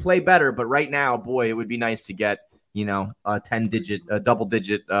it might play better, but right now, boy, it would be nice to get, a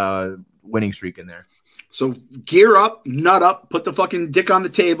double-digit winning streak in there. So gear up, nut up, put the fucking dick on the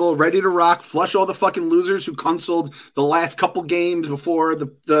table, ready to rock, flush all the fucking losers who canceled the last couple games before the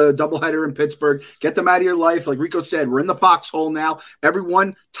doubleheader in Pittsburgh. Get them out of your life. Like Rico said, we're in the foxhole now.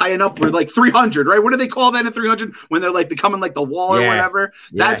 Everyone tying up. We're like 300, right? What do they call that at 300 when they're like becoming like the wall or whatever?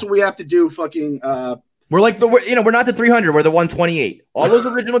 Yeah. That's what we have to do. Fucking. We're like we're not the 300. We're the 128. All those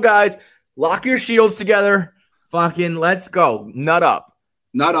original guys, lock your shields together. Fucking let's go. Nut up.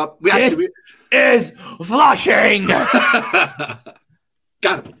 Nut up. Is flushing. Gotta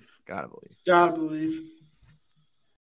believe. Gotta believe.